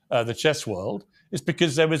of the chess world. It's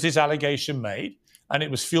because there was this allegation made, and it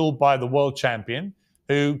was fueled by the world champion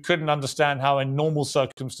who couldn't understand how in normal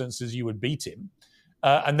circumstances you would beat him.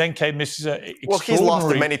 And then came this extraordinary... Well, he's lost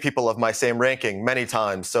to many people of my same ranking many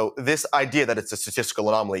times. So this idea that it's a statistical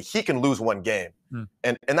anomaly, he can lose one game.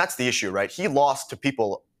 And that's the issue, right? He lost to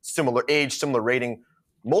people similar age, similar rating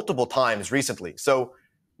multiple times recently. So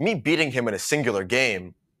me beating him in a singular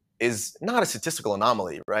game is not a statistical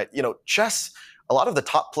anomaly, right? You know, chess, a lot of the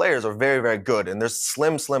top players are very, very good, and there's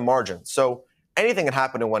slim margins. So anything can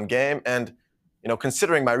happen in one game, and you know,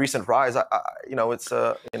 considering my recent rise, it's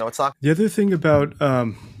not. The other thing about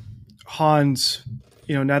Hans,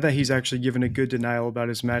 you know, now that he's actually given a good denial about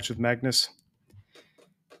his match with Magnus,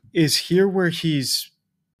 is here where he's,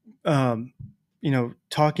 talking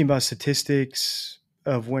about statistics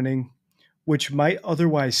of winning, which might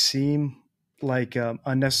otherwise seem like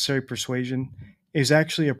unnecessary persuasion, is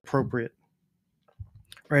actually appropriate.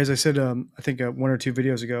 Right, as I said, I think 1 or 2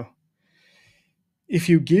 videos ago, if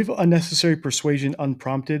you give unnecessary persuasion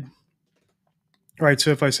unprompted, right?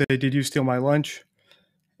 So if I say, "Did you steal my lunch?"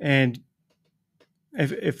 and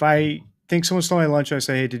if I think someone stole my lunch, I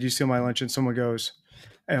say, "Hey, did you steal my lunch?" and someone goes,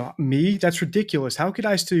 "Me? That's ridiculous. How could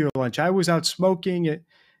I steal your lunch? I was out smoking."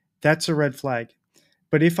 That's a red flag.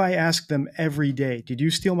 But if I ask them every day, "Did you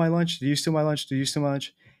steal my lunch? Did you steal my lunch? Did you steal my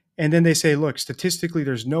lunch?" and then they say, "Look, statistically,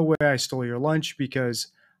 there's no way I stole your lunch because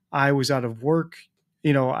I was out of work.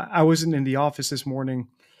 You know, I wasn't in the office this morning,"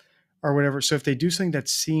 or whatever. So if they do something that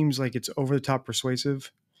seems like it's over the top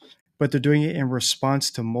persuasive, but they're doing it in response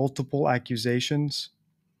to multiple accusations,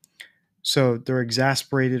 so they're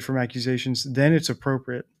exasperated from accusations, then it's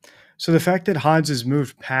appropriate. So the fact that Hans has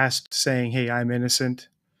moved past saying, "Hey, I'm innocent,"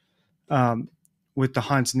 with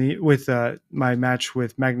my match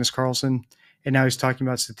with Magnus Carlsen, and now he's talking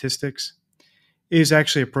about statistics, is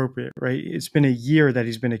actually appropriate, right? It's been a year that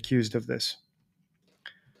he's been accused of this.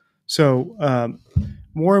 So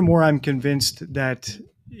more and more, I'm convinced that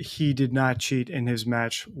he did not cheat in his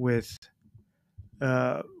match with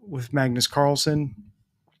Magnus Carlsen.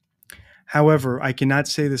 However, I cannot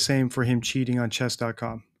say the same for him cheating on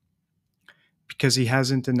chess.com because he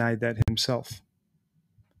hasn't denied that himself.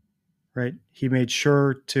 Right? He made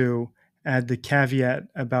sure to add the caveat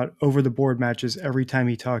about over-the-board matches every time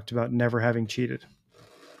he talked about never having cheated.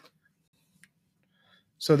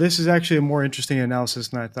 So this is actually a more interesting analysis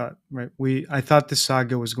than I thought. Right? I thought this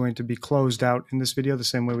saga was going to be closed out in this video, the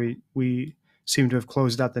same way we seem to have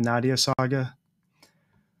closed out the Nadia saga.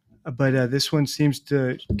 But this one seems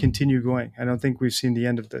to continue going. I don't think we've seen the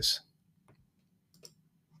end of this.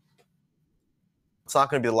 It's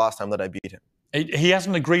not going to be the last time that I beat him. He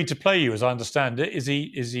hasn't agreed to play you, as I understand it. Is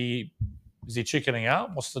he chickening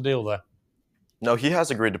out? What's the deal there? No, he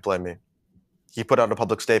has agreed to play me. He put out a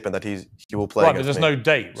public statement that he will play. Right, but there's no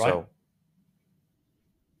date, right? So,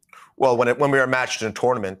 well, when we are matched in a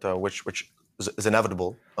tournament, which is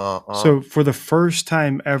inevitable. So for the first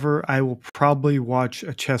time ever, I will probably watch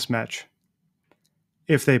a chess match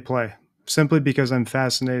if they play, simply because I'm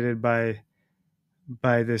fascinated by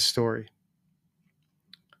this story.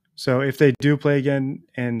 So if they do play again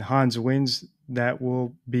and Hans wins, that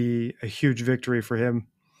will be a huge victory for him,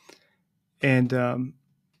 and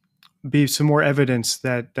be some more evidence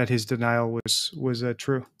that his denial was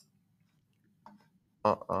true.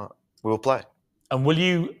 We will play. And will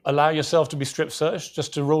you allow yourself to be strip searched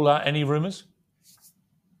just to rule out any rumors?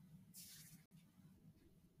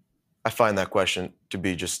 I find that question to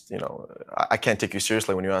be just, I can't take you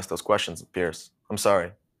seriously when you ask those questions, Piers. I'm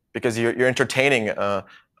sorry, because you're entertaining,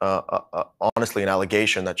 honestly, an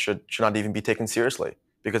allegation that should not even be taken seriously,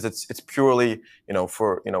 because it's purely,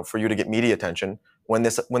 for you to get media attention. When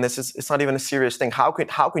this is, it's not even a serious thing. How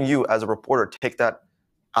can you, as a reporter, take that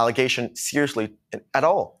allegation seriously at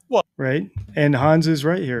all. Right? And Hans is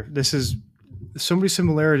right here. This is so many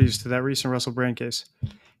similarities to that recent Russell Brand case.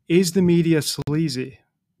 Is the media sleazy?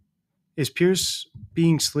 Is Piers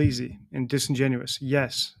being sleazy and disingenuous?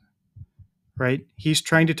 Yes. Right? He's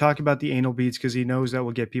trying to talk about the anal beads because he knows that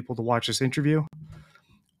will get people to watch this interview.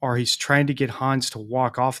 Or he's trying to get Hans to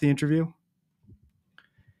walk off the interview.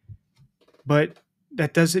 But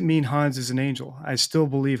that doesn't mean Hans is an angel. I still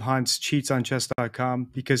believe Hans cheats on chess.com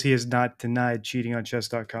because he has not denied cheating on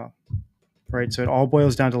chess.com. Right? So it all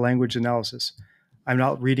boils down to language analysis. I'm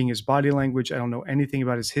not reading his body language. I don't know anything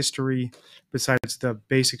about his history besides the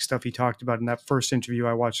basic stuff he talked about in that first interview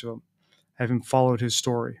I watched of him. I haven't followed his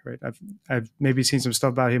story, right? I've maybe seen some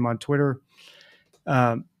stuff about him on Twitter.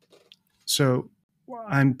 So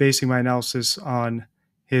I'm basing my analysis on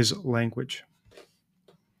his language.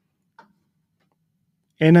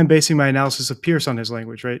 And I'm basing my analysis of Piers on his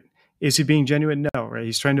language, right? Is he being genuine? No, right?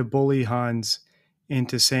 He's trying to bully Hans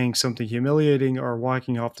into saying something humiliating or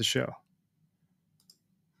walking off the show.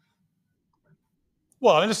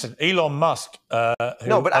 Well, listen, Elon Musk.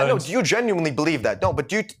 No, but I know. Do you genuinely believe that? No, but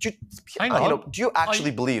do you actually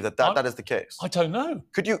believe that is the case? I don't know.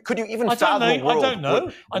 Could you even fathom a world? I don't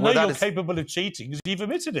know. I know you're capable of cheating because you've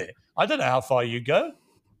admitted it. I don't know how far you go.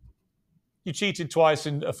 You cheated twice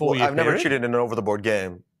in a 4-year period. I've never cheated in an over-the-board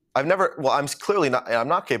game. I'm clearly not. I'm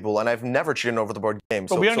not capable, and I've never cheated in an over-the-board game.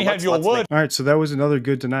 But we only have your word. All right, so that was another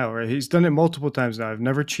good denial, right? He's done it multiple times now. I've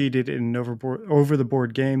never cheated in an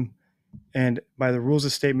over-the-board game. And by the rules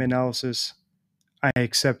of statement analysis, I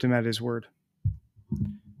accept him at his word.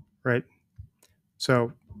 Right?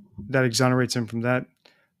 So that exonerates him from that.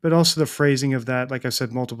 But also the phrasing of that, like I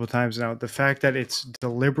said multiple times now, the fact that it's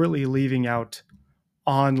deliberately leaving out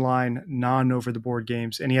online non-over-the-board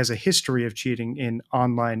games, and he has a history of cheating in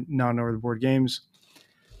online non-over-the-board games,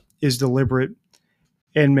 is deliberate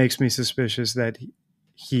and makes me suspicious that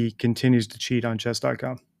he continues to cheat on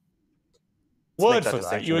chess.com. Word for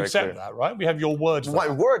that. You accept that, right? We have your word for that. My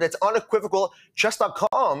word, it's unequivocal.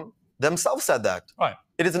 Chess.com themselves said that. Right.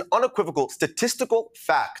 It is an unequivocal statistical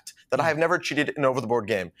fact that I have never cheated in an over-the-board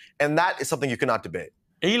game. And that is something you cannot debate.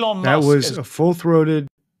 Elon Musk. That was a full-throated,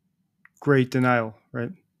 great denial,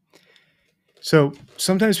 right? So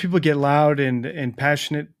sometimes people get loud and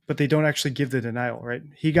passionate, but they don't actually give the denial, right?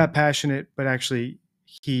 He got passionate, but actually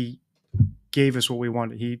he gave us what we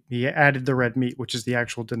wanted. He added the red meat, which is the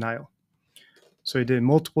actual denial. So he did it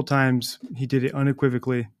multiple times. He did it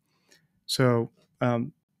unequivocally. So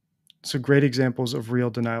great examples of real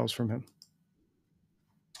denials from him.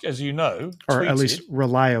 As you know, or at least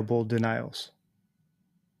reliable denials.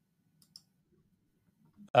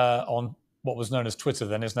 On what was known as Twitter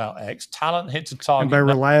then is now X. Talent hits a target. And by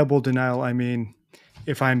reliable denial, I mean,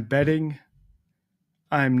 if I'm betting,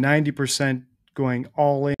 I'm 90% going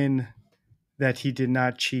all in that he did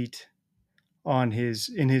not cheat in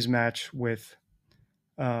his match with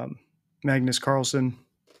Magnus Carlsen.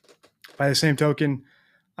 By the same token,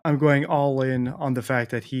 I'm going all in on the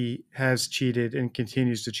fact that he has cheated and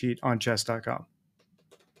continues to cheat on chess.com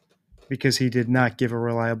because he did not give a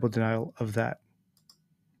reliable denial of that.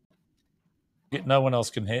 No one else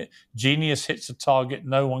can hit. Genius hits a target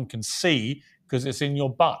no one can see because it's in your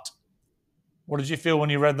butt. What did you feel when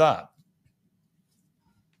you read that?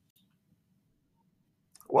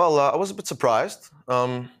 Well, I was a bit surprised.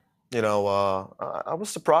 I was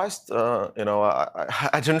surprised.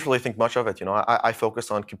 I didn't really think much of it. I focus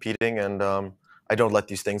on competing, and I don't let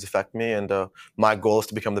these things affect me. And my goal is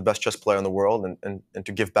to become the best chess player in the world, and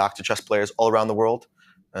to give back to chess players all around the world.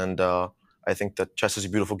 And I think that chess is a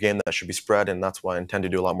beautiful game that should be spread, and that's why I intend to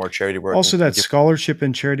do a lot more charity work. Also, that scholarship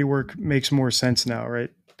and charity work makes more sense now,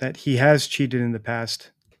 right? That he has cheated in the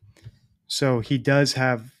past, so he does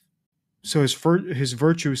have. So his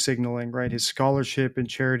virtue signaling, right, his scholarship and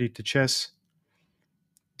charity to chess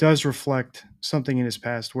does reflect something in his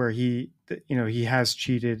past where he has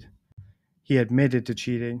cheated, he admitted to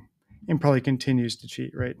cheating, and probably continues to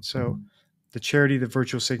cheat, right? So the charity, the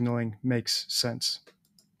virtual signaling makes sense.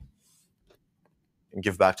 And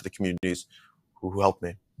give back to the communities who helped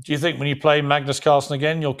me. Do you think when you play Magnus Carlsen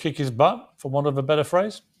again, you'll kick his butt, for want of a better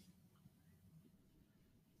phrase?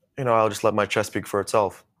 I'll just let my chess speak for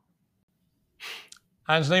itself.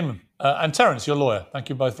 Hans Neimann and Terence, your lawyer. Thank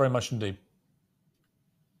you both very much indeed.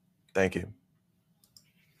 Thank you.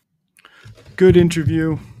 Good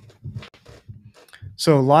interview.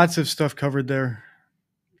 So lots of stuff covered there.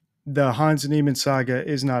 The Hans Neimann saga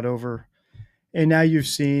is not over. And now you've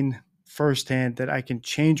seen firsthand that I can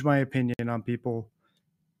change my opinion on people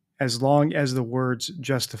as long as the words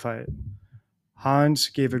justify it. Hans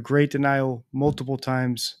gave a great denial multiple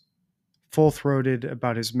times, full-throated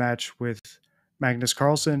about his match with Magnus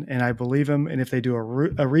Carlsen, and I believe him. And if they do a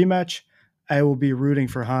rematch, I will be rooting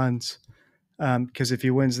for Hans, because if he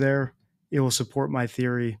wins there, it will support my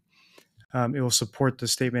theory. It will support the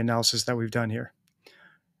statement analysis that we've done here.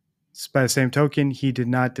 By the same token, he did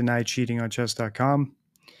not deny cheating on chess.com.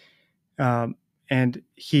 And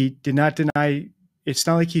he did not deny, it's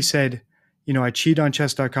not like he said, I cheated on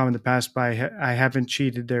chess.com in the past, but I haven't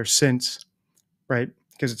cheated there since, right?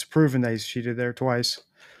 Because it's proven that he's cheated there twice.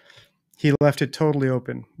 He left it totally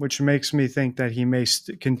open, which makes me think that he may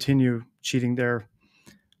continue cheating there,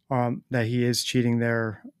 that he is cheating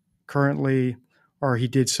there currently, or he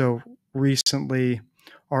did so recently,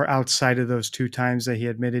 or outside of those 2 times that he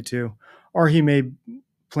admitted to, or he may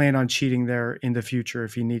plan on cheating there in the future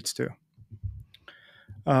if he needs to.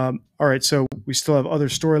 All right, so we still have other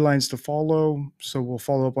storylines to follow, so we'll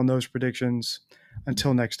follow up on those predictions.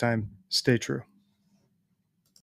 Until next time, stay true.